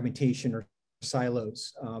 fragmentation or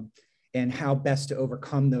silos, and how best to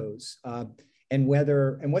overcome those, and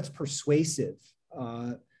what's persuasive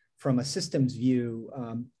from a systems view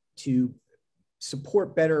to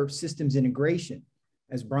support better systems integration,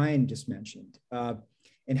 as Brian just mentioned.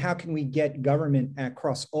 And how can we get government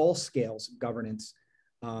across all scales of governance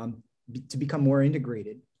to become more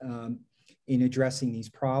integrated in addressing these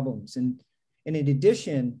problems? And in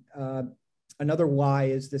addition, another why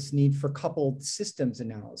is this need for coupled systems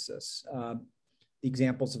analysis. The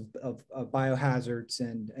examples of biohazards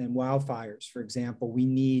and wildfires, for example, we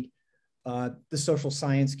need the social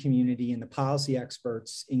science community and the policy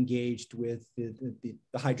experts engaged with the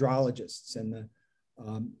hydrologists and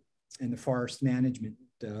the forest management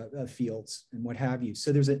fields and what have you.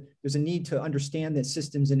 So there's a need to understand that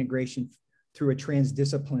systems integration through a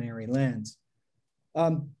transdisciplinary lens.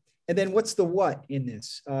 And then what's the what in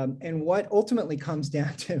this? And what ultimately comes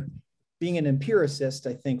down to being an empiricist,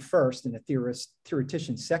 I think, first, and a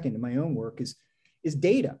theoretician second in my own work is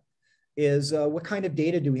data. What kind of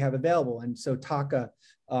data do we have available? And so Taka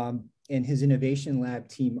and his innovation lab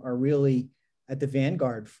team are really at the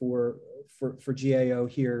vanguard for GAO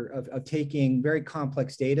here of taking very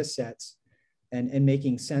complex data sets and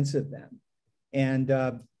making sense of them. And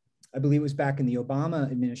I believe it was back in the Obama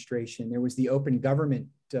administration, there was the Open Government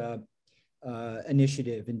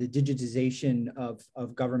Initiative and the digitization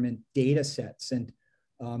of government data sets. And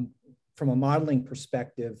from a modeling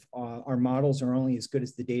perspective, our models are only as good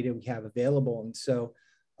as the data we have available. And so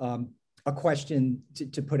a question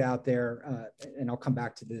to put out there, and I'll come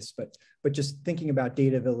back to this, but just thinking about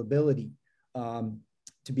data availability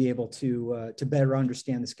to be able to better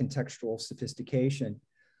understand this contextual sophistication.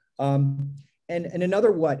 And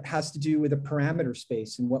another what has to do with a parameter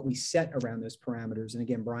space and what we set around those parameters. And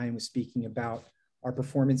again, Brian was speaking about our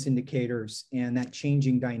performance indicators and that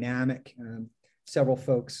changing dynamic. Several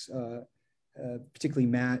folks, particularly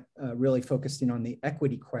Matt, really focused in on the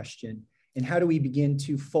equity question. And how do we begin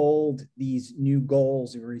to fold these new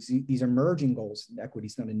goals or these emerging goals? Equity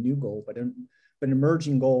is not a new goal, but an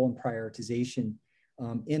emerging goal and prioritization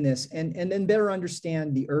in this, and then better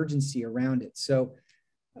understand the urgency around it. So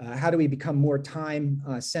how do we become more time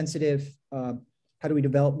sensitive? How do we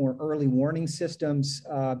develop more early warning systems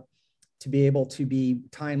to be able to be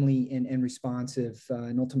timely and responsive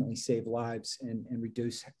and ultimately save lives and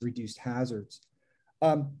reduce hazards?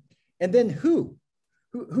 And then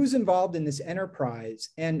who's involved in this enterprise?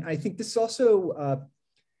 And I think this also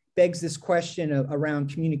begs this question around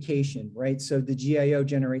communication, right? So the GAO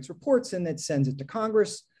generates reports and it sends it to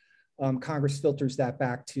Congress. Congress filters that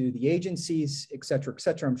back to the agencies, et cetera, et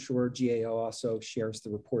cetera. I'm sure GAO also shares the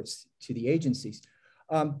reports to the agencies.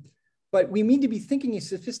 But we need to be thinking in a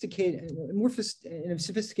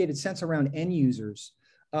sophisticated sense around end users.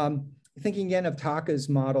 Thinking again of Taka's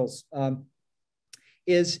models,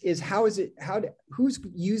 who's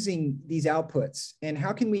using these outputs and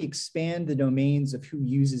how can we expand the domains of who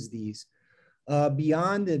uses these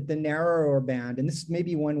beyond the narrower band? And this may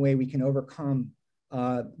be one way we can overcome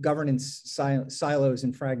governance silos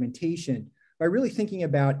and fragmentation by really thinking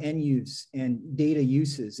about end use and data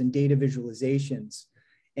uses and data visualizations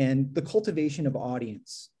and the cultivation of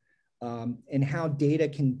audience and how data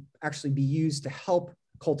can actually be used to help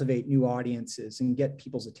cultivate new audiences and get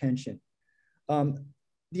people's attention.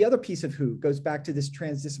 The other piece of who goes back to this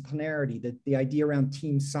transdisciplinarity, the idea around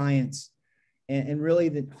team science and really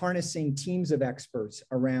the harnessing teams of experts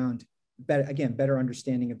around better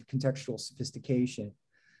understanding of contextual sophistication.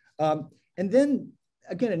 And then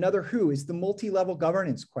again, another who is the multi-level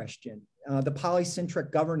governance question, the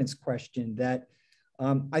polycentric governance question that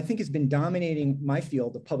I think has been dominating my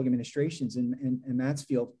field of public administrations and Matt's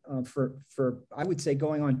field for I would say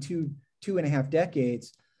going on two and a half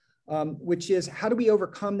decades, which is how do we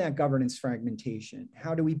overcome that governance fragmentation?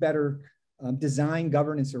 How do we better design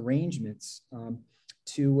governance arrangements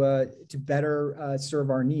to better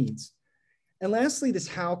serve our needs? And lastly, this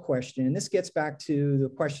how question, and this gets back to the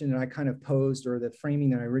question that I kind of posed, or the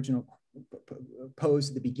framing that I originally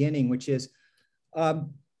posed at the beginning, which is,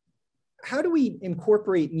 how do we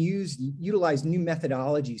incorporate and utilize new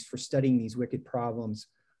methodologies for studying these wicked problems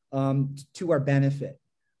to our benefit?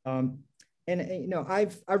 And you know,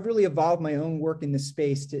 I've really evolved my own work in this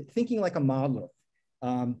space to thinking like a modeler.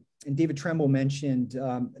 And David Tremble mentioned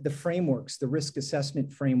the frameworks, the risk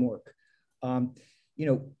assessment framework. You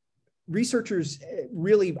know, researchers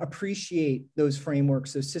really appreciate those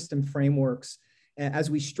frameworks, those system frameworks,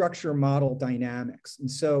 as we structure model dynamics.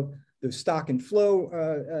 And so those stock and flow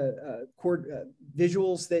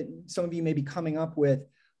visuals that some of you may be coming up with,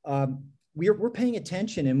 we're paying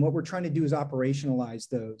attention, and what we're trying to do is operationalize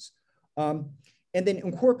those. And then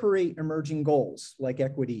incorporate emerging goals like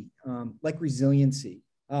equity, like resiliency.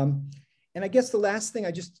 And I guess the last thing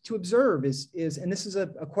I just to observe is, and this is a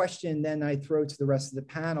question then I throw to the rest of the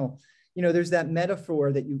panel, you know, there's that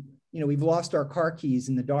metaphor that you know, we've lost our car keys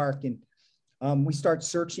in the dark, and we start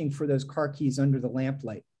searching for those car keys under the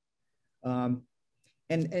lamplight. And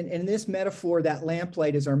in this metaphor, that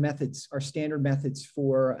lamplight is our methods, our standard methods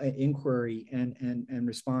for inquiry and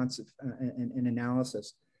response and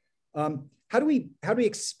analysis. How do we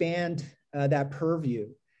expand that purview?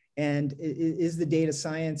 And is the data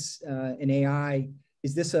science and AI,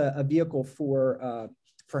 is this a vehicle for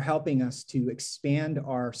helping us to expand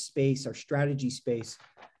our space, our strategy space,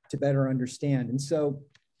 to better understand? And so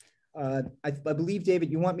I believe,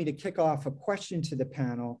 David, you want me to kick off a question to the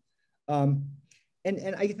panel.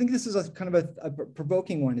 And I think this is a kind of a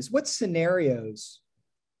provoking one, is what scenarios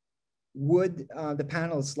would the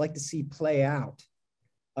panelists like to see play out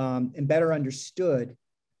and better understood,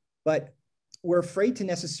 but we're afraid to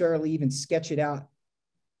necessarily even sketch it out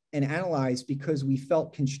and analyze because we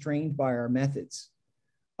felt constrained by our methods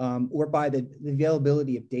or by the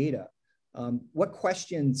availability of data. What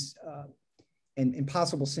questions and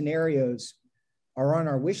possible scenarios are on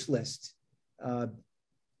our wish list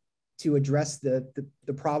to address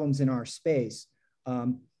the problems in our space?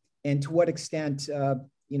 And to what extent,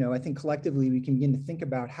 you know, I think collectively we can begin to think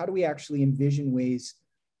about how do we actually envision ways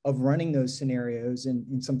of running those scenarios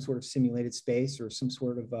in some sort of simulated space or some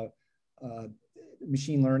sort of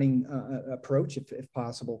machine learning approach, if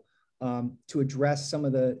possible, to address some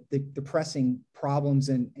of the pressing problems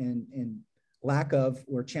and lack of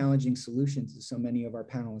or challenging solutions, as so many of our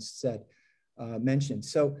panelists said, mentioned.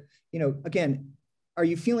 So, you know, again, are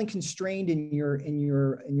you feeling constrained in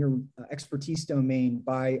your expertise domain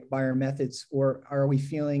by our methods, or are we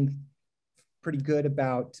feeling pretty good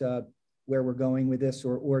about where we're going with this,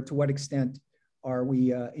 or to what extent are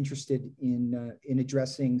we interested in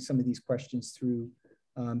addressing some of these questions through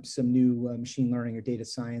some new machine learning or data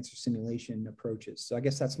science or simulation approaches? So I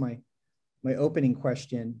guess that's my opening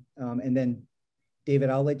question, and then David,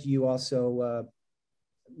 I'll let you also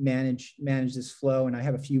manage this flow, and I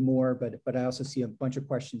have a few more, but I also see a bunch of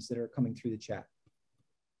questions that are coming through the chat.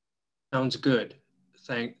 Sounds good.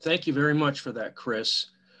 Thank you very much for that, Chris.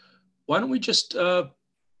 Why don't we just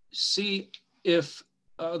see if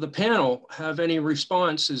the panel have any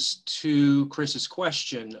responses to Chris's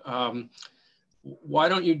question. Why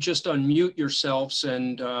don't you just unmute yourselves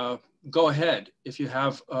and go ahead if you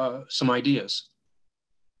have some ideas.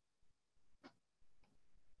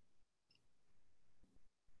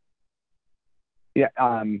 Yeah,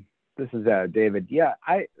 this is David. Yeah,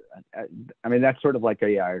 I mean, that's sort of like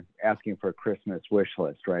asking for a Christmas wish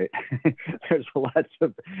list, right? There's lots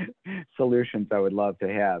of solutions I would love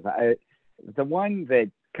to have. The one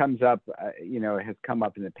that comes up, you know, has come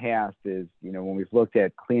up in the past is, you know, when we've looked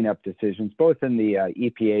at cleanup decisions, both in the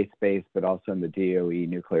EPA space, but also in the DOE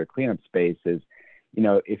nuclear cleanup space, is, you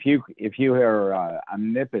know, if you are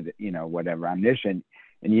omnipotent, you know, whatever, omniscient,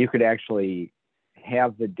 and you could actually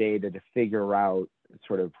have the data to figure out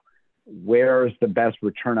sort of where's the best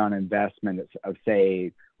return on investment of,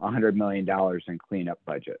 say, $100 million in cleanup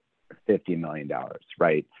budget, $50 million,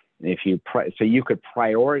 right? And if you so you could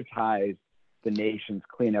prioritize the nation's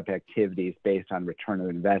cleanup activities based on return on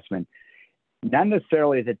investment. Not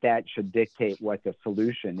necessarily that should dictate what the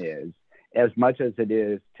solution is, as much as it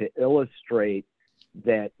is to illustrate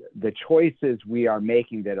that the choices we are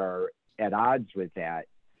making that are at odds with that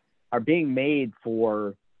are being made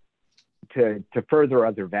to further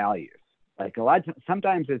other values. Like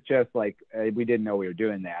sometimes it's just like, we didn't know we were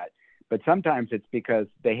doing that, but sometimes it's because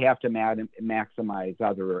they have to maximize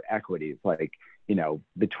other equities, like, you know,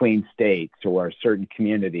 between states or certain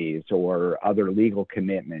communities or other legal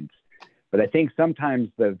commitments. But I think sometimes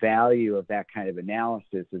the value of that kind of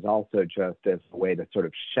analysis is also just as a way to sort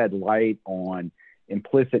of shed light on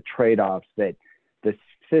implicit trade-offs that the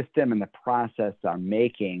system and the process are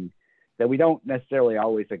making that we don't necessarily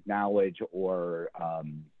always acknowledge or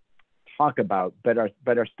talk about, but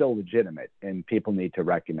are still legitimate, and people need to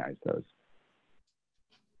recognize those.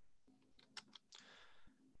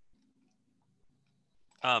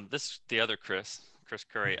 This the other Chris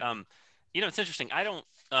Curry. You know, it's interesting. I don't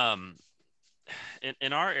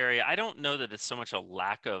in our area, I don't know that it's so much a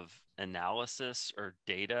lack of analysis or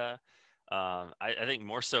data. I think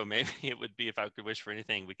more so maybe it would be, if I could wish for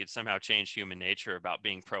anything, we could somehow change human nature about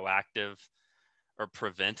being proactive or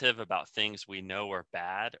preventive about things we know are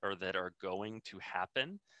bad or that are going to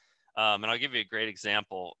happen. And I'll give you a great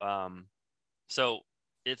example. So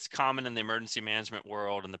it's common in the emergency management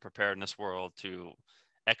world and the preparedness world to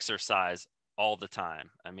exercise all the time.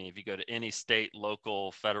 I mean, if you go to any state,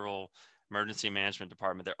 local, federal emergency management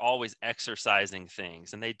department, they're always exercising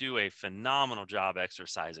things, and they do a phenomenal job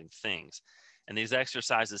exercising things. And these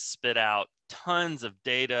exercises spit out tons of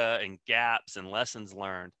data and gaps and lessons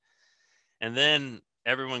learned. And then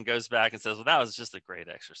everyone goes back and says, well, that was just a great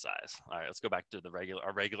exercise. All right, let's go back to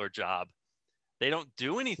our regular job. They don't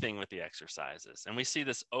do anything with the exercises. And we see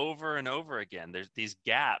this over and over again. There's these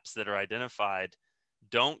gaps that are identified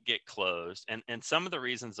don't get closed. And some of the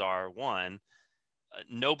reasons are, one,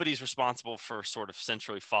 nobody's responsible for sort of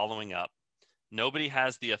centrally following up. Nobody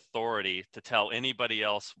has the authority to tell anybody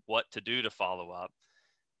else what to do to follow up.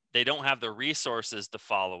 They don't have the resources to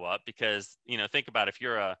follow up because, you know, think about if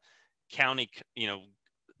you're a county, you know,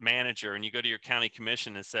 manager and you go to your county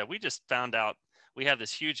commission and say, we just found out we have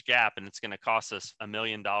this huge gap and it's going to cost us $1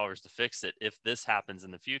 million to fix it if this happens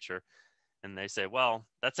in the future. And they say, well,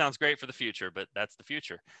 that sounds great for the future, but that's the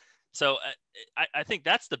future. So I think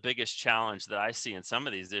that's the biggest challenge that I see in some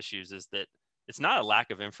of these issues, is that it's not a lack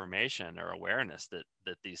of information or awareness that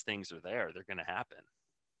these things are there. They're going to happen.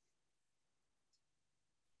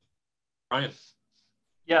 Ryan.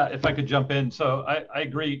 Yeah, if I could jump in. So I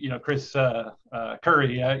agree, you know, Chris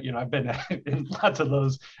Curry, you know, I've been in lots of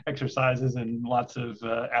those exercises and lots of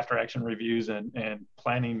after action reviews and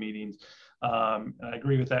planning meetings. I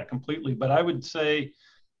agree with that completely, but I would say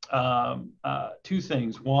two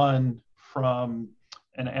things. One, from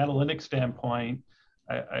an analytic standpoint,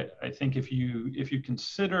 I think if you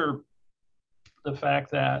consider the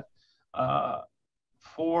fact that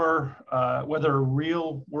for whether a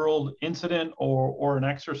real world incident or an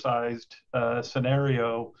exercised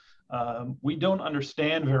scenario, we don't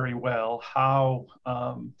understand very well how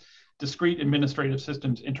discrete administrative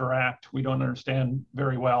systems interact. We don't understand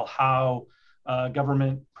very well how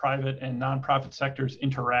government, private, and nonprofit sectors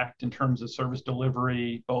interact in terms of service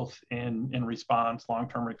delivery, both in response,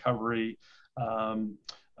 long-term recovery.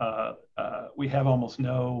 We have almost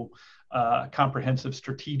no comprehensive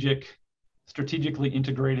strategically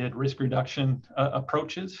integrated risk reduction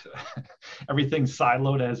approaches. Everything's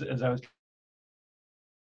siloed, as I was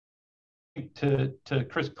to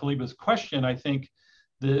Chris Kaliba's question. I think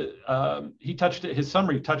his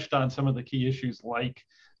summary touched on some of the key issues, like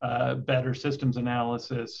better systems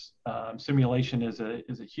analysis. Simulation is a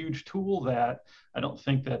huge tool that I don't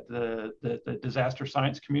think that the disaster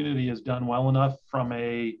science community has done well enough from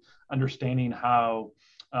a understanding how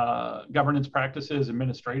governance practices,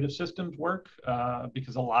 administrative systems work,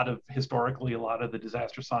 because historically a lot of the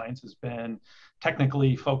disaster science has been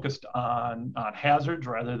technically focused on hazards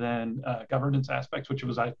rather than governance aspects, which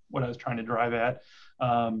was what I was trying to drive at.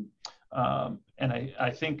 And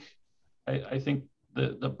I think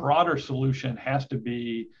the broader solution has to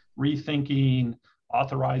be rethinking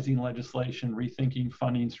authorizing legislation, rethinking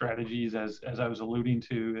funding strategies, as I was alluding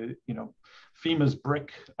to. You know, FEMA's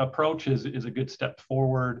BRIC approach is a good step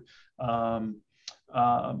forward, but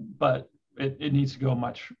it needs to go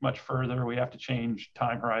much further. We have to change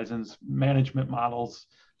time horizons, management models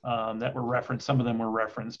that were referenced. Some of them were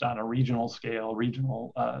referenced on a regional scale.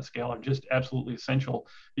 Scale are just absolutely essential,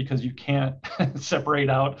 because you can't separate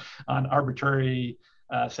out on arbitrary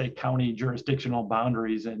say county jurisdictional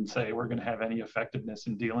boundaries and say we're going to have any effectiveness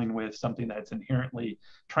in dealing with something that's inherently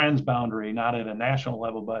transboundary, not at a national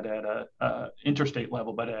level, but at a interstate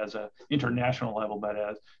level, but as a international level, but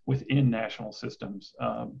as within national systems.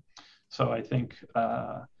 So I think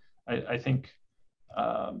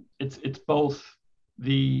it's both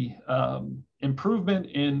the improvement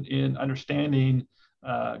in understanding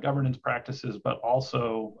governance practices, but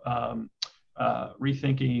also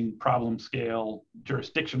rethinking problem scale,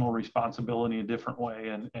 jurisdictional responsibility in a different way,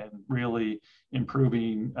 and really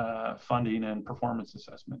improving funding and performance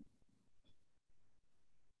assessment.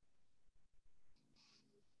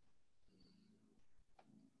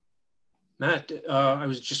 Matt, I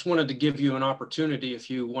just wanted to give you an opportunity if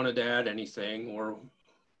you wanted to add anything, or.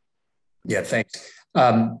 Yeah, thanks.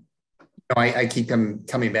 I keep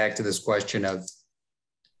coming back to this question of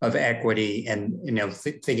equity, and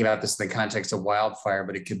thinking about this in the context of wildfire,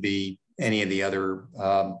 but it could be any of the other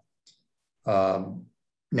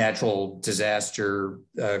natural disaster.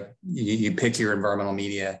 You pick your environmental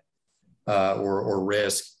media or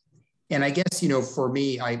risk. And I guess, for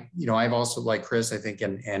me, I've also, like Chris, I think,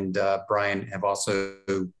 and Brian, have also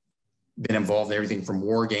been involved in everything from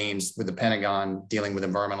war games with the Pentagon dealing with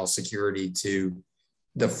environmental security to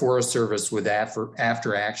the Forest Service with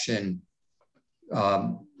after action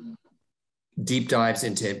deep dives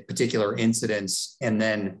into particular incidents. And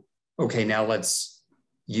then, okay, now let's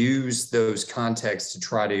use those contexts to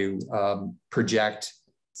try to project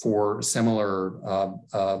for similar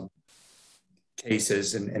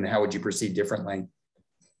cases, and how would you proceed differently?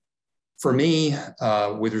 For me,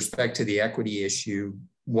 with respect to the equity issue,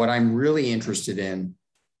 what I'm really interested in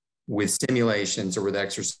with simulations or with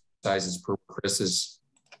exercises, per Chris is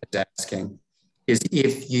asking, is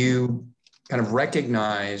if you kind of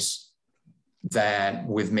recognize that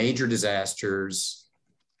with major disasters,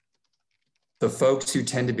 the folks who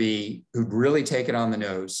tend to be, who really take it on the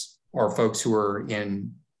nose, are folks who are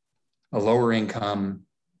in a lower income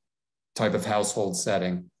type of household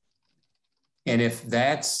setting. And if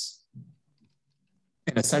that's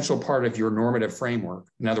an essential part of your normative framework,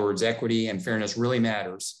 in other words, equity and fairness really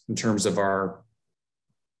matters in terms of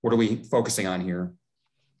what are we focusing on here?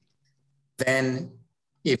 Then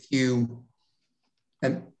if you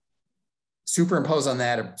superimpose on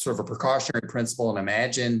that a sort of a precautionary principle, and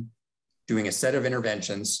imagine doing a set of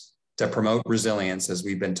interventions to promote resilience, as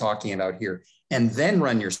we've been talking about here, and then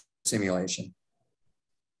run your simulation.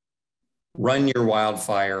 Run your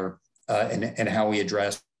wildfire and how we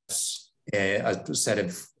address a set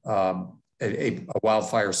of a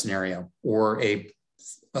wildfire scenario, or a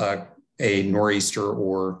nor'easter,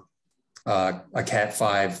 or a Cat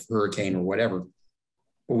 5 hurricane, or whatever.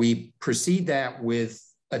 We precede that with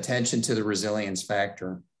attention to the resilience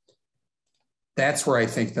factor. That's where I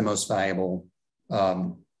think the most valuable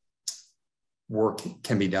work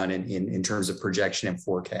can be done in terms of projection and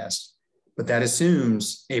forecast. But that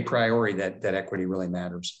assumes a priori that equity really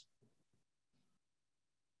matters.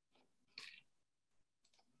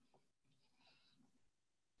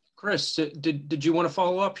 Chris, did you want to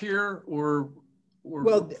follow up here, or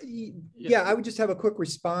well, yeah, I would just have a quick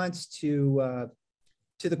response to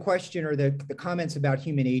the question or the comments about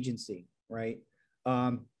human agency, right?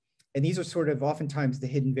 And these are sort of oftentimes the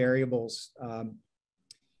hidden variables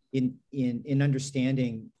in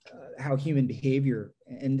understanding how human behavior,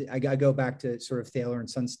 and I go back to sort of Thaler and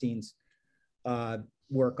Sunstein's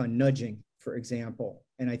work on nudging, for example.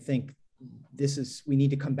 And I think we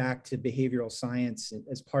need to come back to behavioral science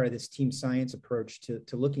as part of this team science approach to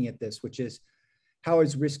looking at this, which is how are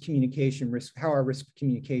risk communication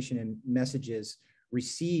and messages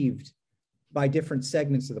received by different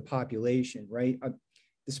segments of the population, right?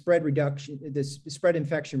 The spread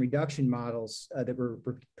infection reduction models that were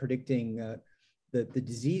predicting the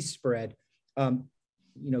disease spread, a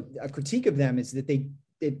critique of them is that they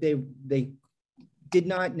did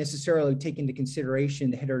not necessarily take into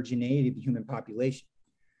consideration the heterogeneity of the human population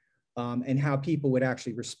and how people would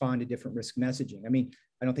actually respond to different risk messaging. I mean,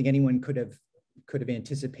 I don't think anyone could have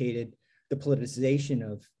anticipated the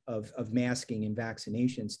politicization of masking and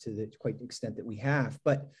vaccinations to the quite the extent that we have,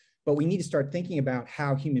 but we need to start thinking about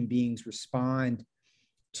how human beings respond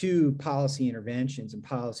to policy interventions and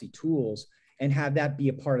policy tools, and have that be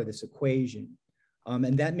a part of this equation.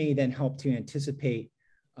 And that may then help to anticipate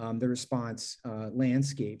the response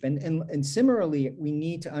landscape. And similarly, we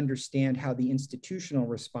need to understand how the institutional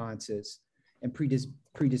responses and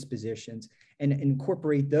predispositions and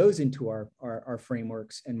incorporate those into our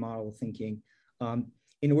frameworks and model thinking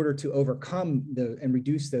in order to overcome and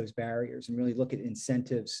reduce those barriers, and really look at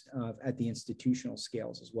incentives at the institutional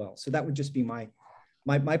scales as well. So that would just be my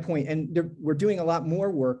point. And we're doing a lot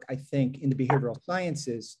more work, I think, in the behavioral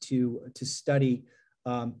sciences to study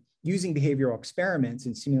using behavioral experiments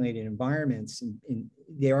in simulated environments. And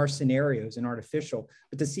there are scenarios and artificial,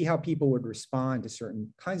 but to see how people would respond to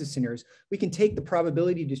certain kinds of scenarios, we can take the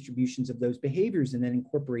probability distributions of those behaviors and then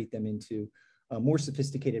incorporate them into more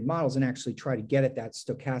sophisticated models and actually try to get at that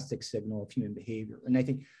stochastic signal of human behavior. And I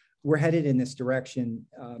think we're headed in this direction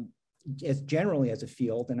as generally as a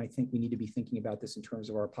field. And I think we need to be thinking about this in terms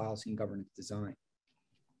of our policy and governance design.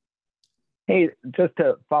 Hey, just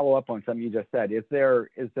to follow up on something you just said, is there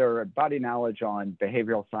a body knowledge on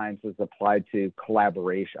behavioral sciences applied to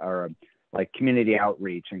collaboration, or like community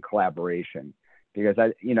outreach and collaboration? Because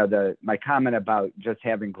my comment about just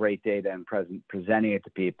having great data and presenting it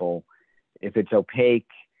to people, if it's opaque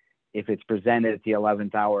if it's presented at the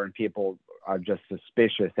 11th hour and people are just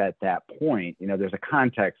suspicious at that point, you know, there's a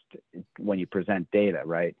context when you present data,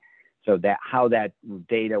 right? So that how that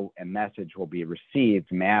data and message will be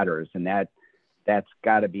received matters, and that's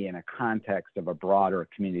got to be in a context of a broader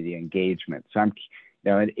community engagement. So I'm,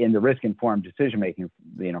 you know, in the risk-informed decision-making,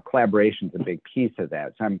 you know, collaboration is a big piece of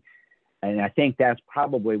that. So and I think that's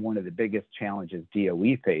probably one of the biggest challenges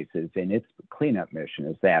DOE faces in its cleanup mission,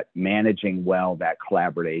 is that managing well that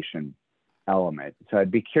collaboration element. So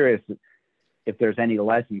I'd be curious if there's any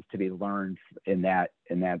lessons to be learned in that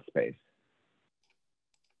space.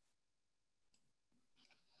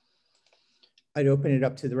 I'd open it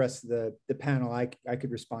up to the rest of the panel. I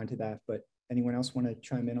could respond to that, but anyone else want to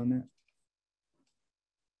chime in on that?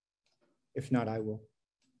 If not, I will.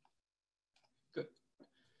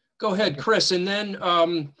 Go ahead, Chris, and then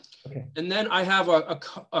okay. And then I have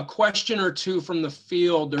a question or two from the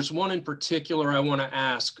field. There's one in particular I want to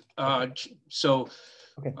ask. But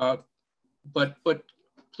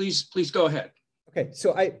please go ahead. Okay,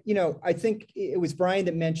 so I think it was Brian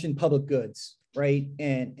that mentioned public goods, right?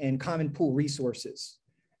 And common pool resources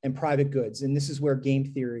and private goods. And this is where game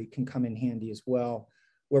theory can come in handy as well,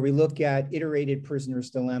 where we look at iterated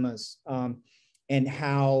prisoners' dilemmas and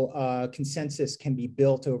how consensus can be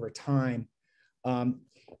built over time.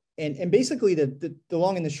 And basically the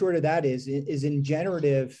long and the short of that is in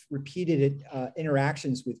generative, repeated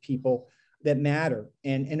interactions with people that matter.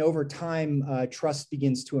 And over time, trust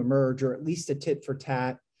begins to emerge, or at least a tit for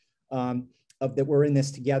tat of that we're in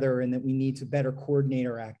this together and that we need to better coordinate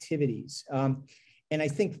our activities. And I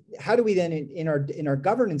think, how do we then in our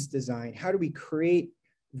governance design, how do we create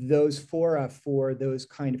those fora for those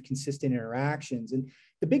kind of consistent interactions? And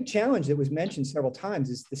the big challenge that was mentioned several times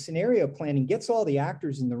is the scenario planning gets all the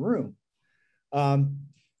actors in the room. But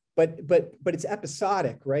it's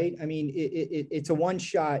episodic, right? I mean, it's a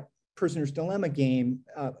one-shot prisoner's dilemma game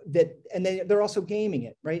and then they're also gaming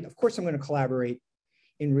it, right? Of course, I'm going to collaborate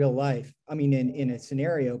in real life. I mean, in a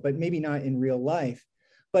scenario, but maybe not in real life.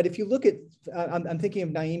 But if you look at, I'm thinking of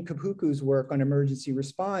Naeem Kapuku's work on emergency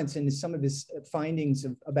response and some of his findings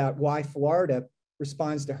about why Florida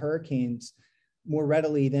responds to hurricanes more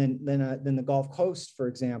readily than the Gulf Coast, for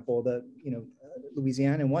example,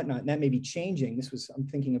 Louisiana and whatnot. And that may be changing. This was, I'm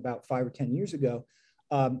thinking about 5 or 10 years ago,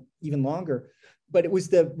 even longer. But it was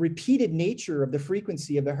the repeated nature of the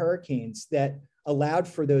frequency of the hurricanes that allowed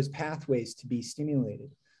for those pathways to be stimulated.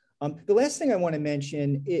 The last thing I want to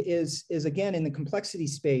mention is again, in the complexity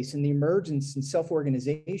space and the emergence and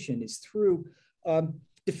self-organization is through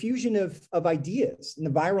diffusion of ideas and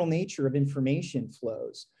the viral nature of information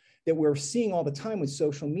flows that we're seeing all the time with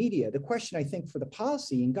social media. The question, I think, for the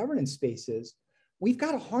policy and governance space is, we've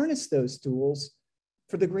got to harness those tools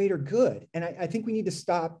for the greater good. And I think we need to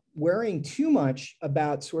stop worrying too much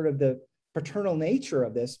about sort of the paternal nature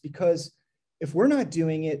of this, because if we're not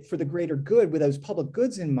doing it for the greater good with those public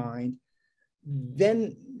goods in mind,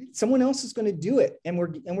 then someone else is going to do it. And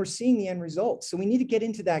we're seeing the end result. So we need to get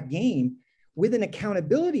into that game with an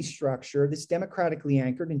accountability structure that's democratically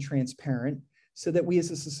anchored and transparent, so that we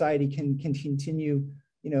as a society can continue,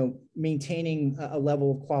 maintaining a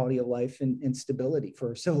level of quality of life and stability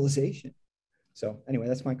for civilization. So anyway,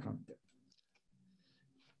 that's my comment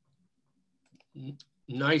there.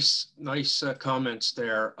 Nice comments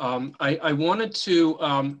there. I wanted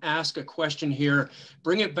to ask a question here,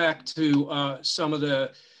 bring it back to some of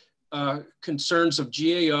the concerns of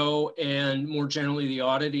GAO and more generally the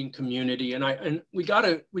auditing community. And we got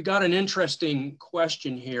an interesting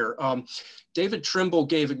question here. David Trimble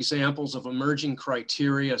gave examples of emerging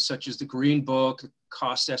criteria such as the Green Book,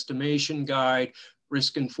 Cost Estimation Guide,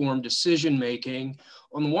 risk-informed decision-making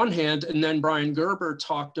on the one hand, and then Brian Gerber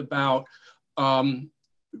talked about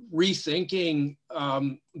rethinking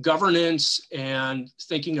governance and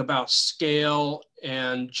thinking about scale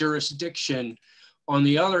and jurisdiction on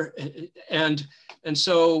the other. And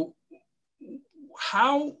so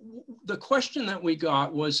how, the question that we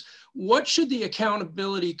got was, what should the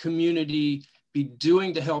accountability community be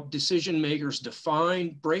doing to help decision makers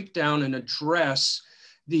define, break down, and address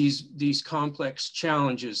these complex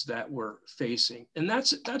challenges that we're facing? And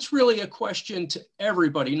that's really a question to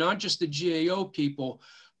everybody, not just the GAO people,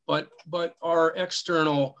 but our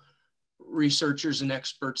external researchers and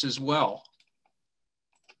experts as well.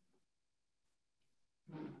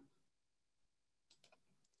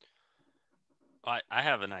 I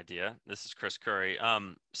have an idea. This is Chris Curry.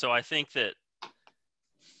 So I think that,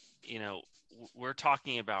 we're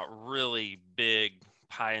talking about really big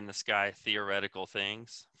pie in the sky theoretical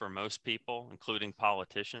things for most people, including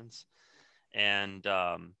politicians. And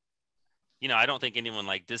you know, I don't think anyone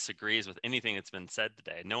like disagrees with anything that's been said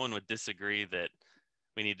today. No one would disagree that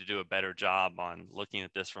we need to do a better job on looking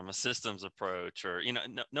at this from a systems approach, or, you know,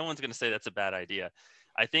 no one's going to say that's a bad idea.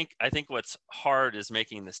 I think what's hard is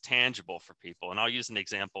making this tangible for people. And I'll use an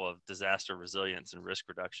example of disaster resilience and risk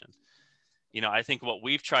reduction. You know, I think what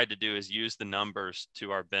we've tried to do is use the numbers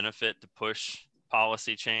to our benefit to push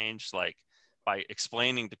policy change, like by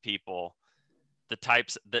explaining to people the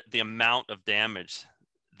types, the amount of damage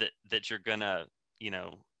that you're gonna, you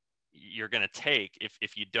know, you're gonna take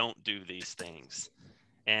if you don't do these things.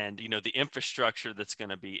 And, you know, the infrastructure that's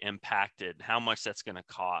going to be impacted, how much that's going to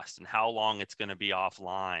cost, and how long it's going to be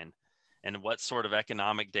offline, and what sort of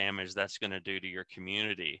economic damage that's going to do to your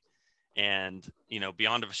community. And, you know,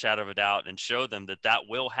 beyond a shadow of a doubt, and show them that that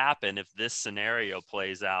will happen if this scenario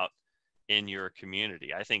plays out in your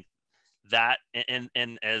community. I think that, and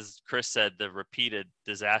as Chris said, the repeated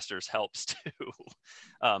disasters helps too,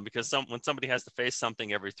 because when somebody has to face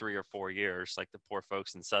something every 3 or 4 years, like the poor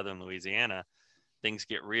folks in Southern Louisiana, things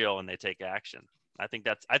get real and they take action. I think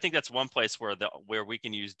that's one place where we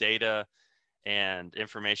can use data and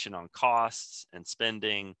information on costs and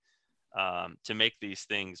spending to make these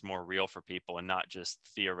things more real for people and not just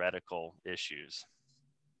theoretical issues.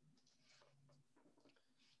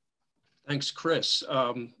 Thanks, Chris.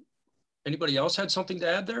 Anybody else had something to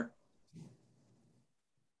add there?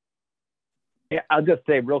 Yeah, I'll just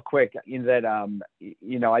say real quick that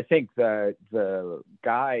you know, I think the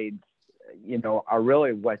guides, you know, are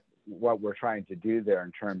really what we're trying to do there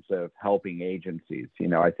in terms of helping agencies. You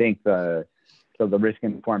know, I think the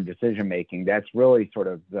risk-informed decision-making, that's really sort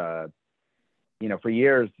of the, you know, for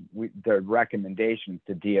years, the recommendations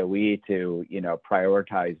to DOE to, you know,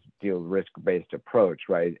 prioritize risk-based approach,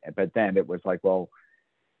 right? But then it was like, well,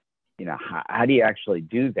 you know, how do you actually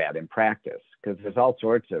do that in practice? Because there's all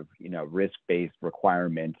sorts of, you know, risk-based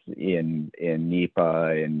requirements in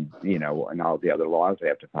NEPA and, you know, and all the other laws they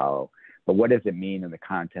have to follow. But what does it mean in the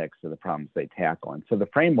context of the problems they tackle? And so the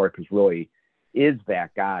framework is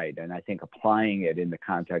that guide. And I think applying it in the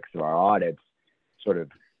context of our audits sort of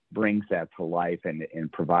brings that to life and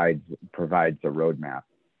provides a roadmap.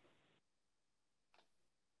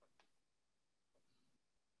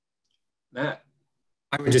 Matt.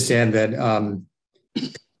 I would just add that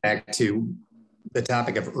back to the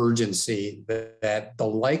topic of urgency, that the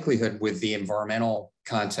likelihood with the environmental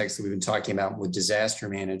context that we've been talking about with disaster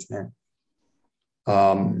management,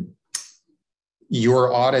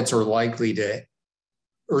 your audits are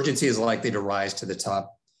urgency is likely to rise to the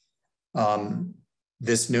top.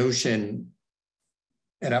 This notion,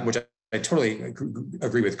 which I totally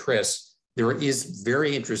agree with Chris, there is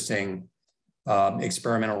very interesting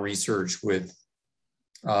experimental research with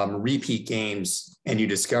repeat games, and you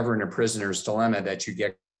discover in a prisoner's dilemma that you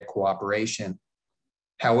get cooperation.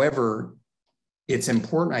 However, it's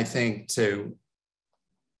important, I think, to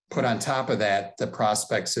put on top of that the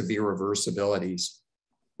prospects of irreversibilities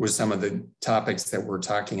with some of the topics that we're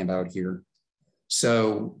talking about here.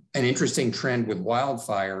 So an interesting trend with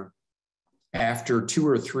wildfire, after 2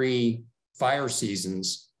 or 3 fire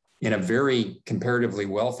seasons in a very comparatively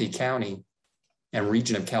wealthy county and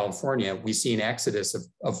region of California, we see an exodus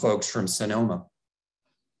of folks from Sonoma.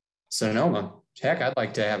 Sonoma, heck, I'd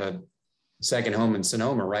like to have a second home in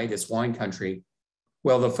Sonoma, right? It's wine country.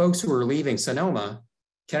 Well, the folks who are leaving Sonoma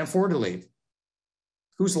can't afford to leave.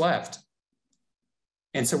 Who's left?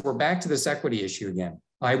 And so we're back to this equity issue again.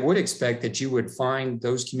 I would expect that you would find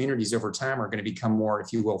those communities over time are going to become more,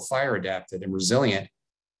 if you will, fire adapted and resilient,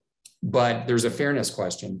 but there's a fairness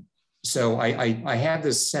question. So I have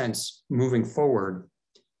this sense moving forward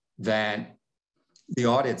that the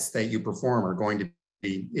audits that you perform are going to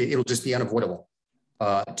be, it'll just be unavoidable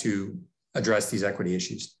to address these equity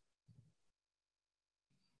issues.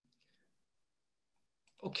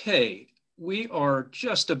 Okay, we are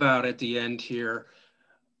just about at the end here.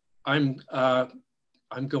 I'm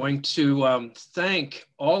going to thank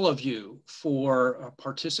all of you for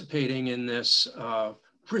participating in this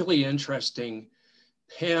really interesting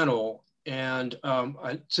panel. And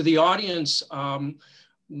to the audience,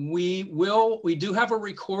 we do have a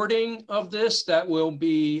recording of this that will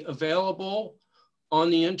be available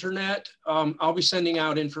on the internet. I'll be sending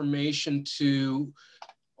out information to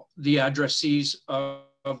the addressees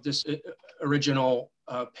of this original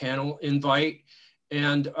panel invite.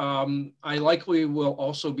 And I likely will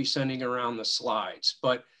also be sending around the slides.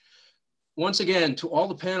 But once again, to all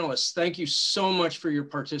the panelists, thank you so much for your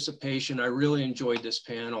participation. I really enjoyed this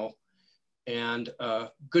panel. And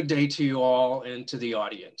good day to you all and to the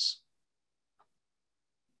audience.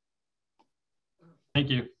 Thank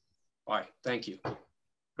you. Bye. Thank you.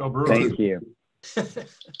 Go Brewers. Thank you.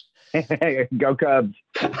 Go Cubs.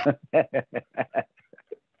 Had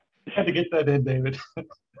to get that in, David.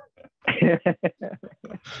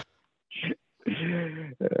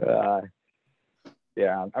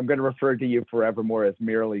 Yeah, I'm going to refer to you forevermore as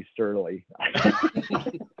merely Surly.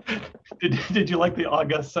 Did you like the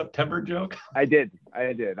August September joke? I did.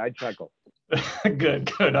 I chuckled. Good.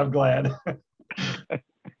 I'm glad.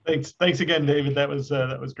 Thanks again, David. That was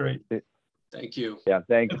great. Thank you. Yeah,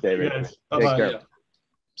 thanks, David. Guys. Take care. Yeah.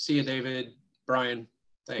 See you, David. Brian.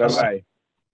 Thanks. Bye-bye.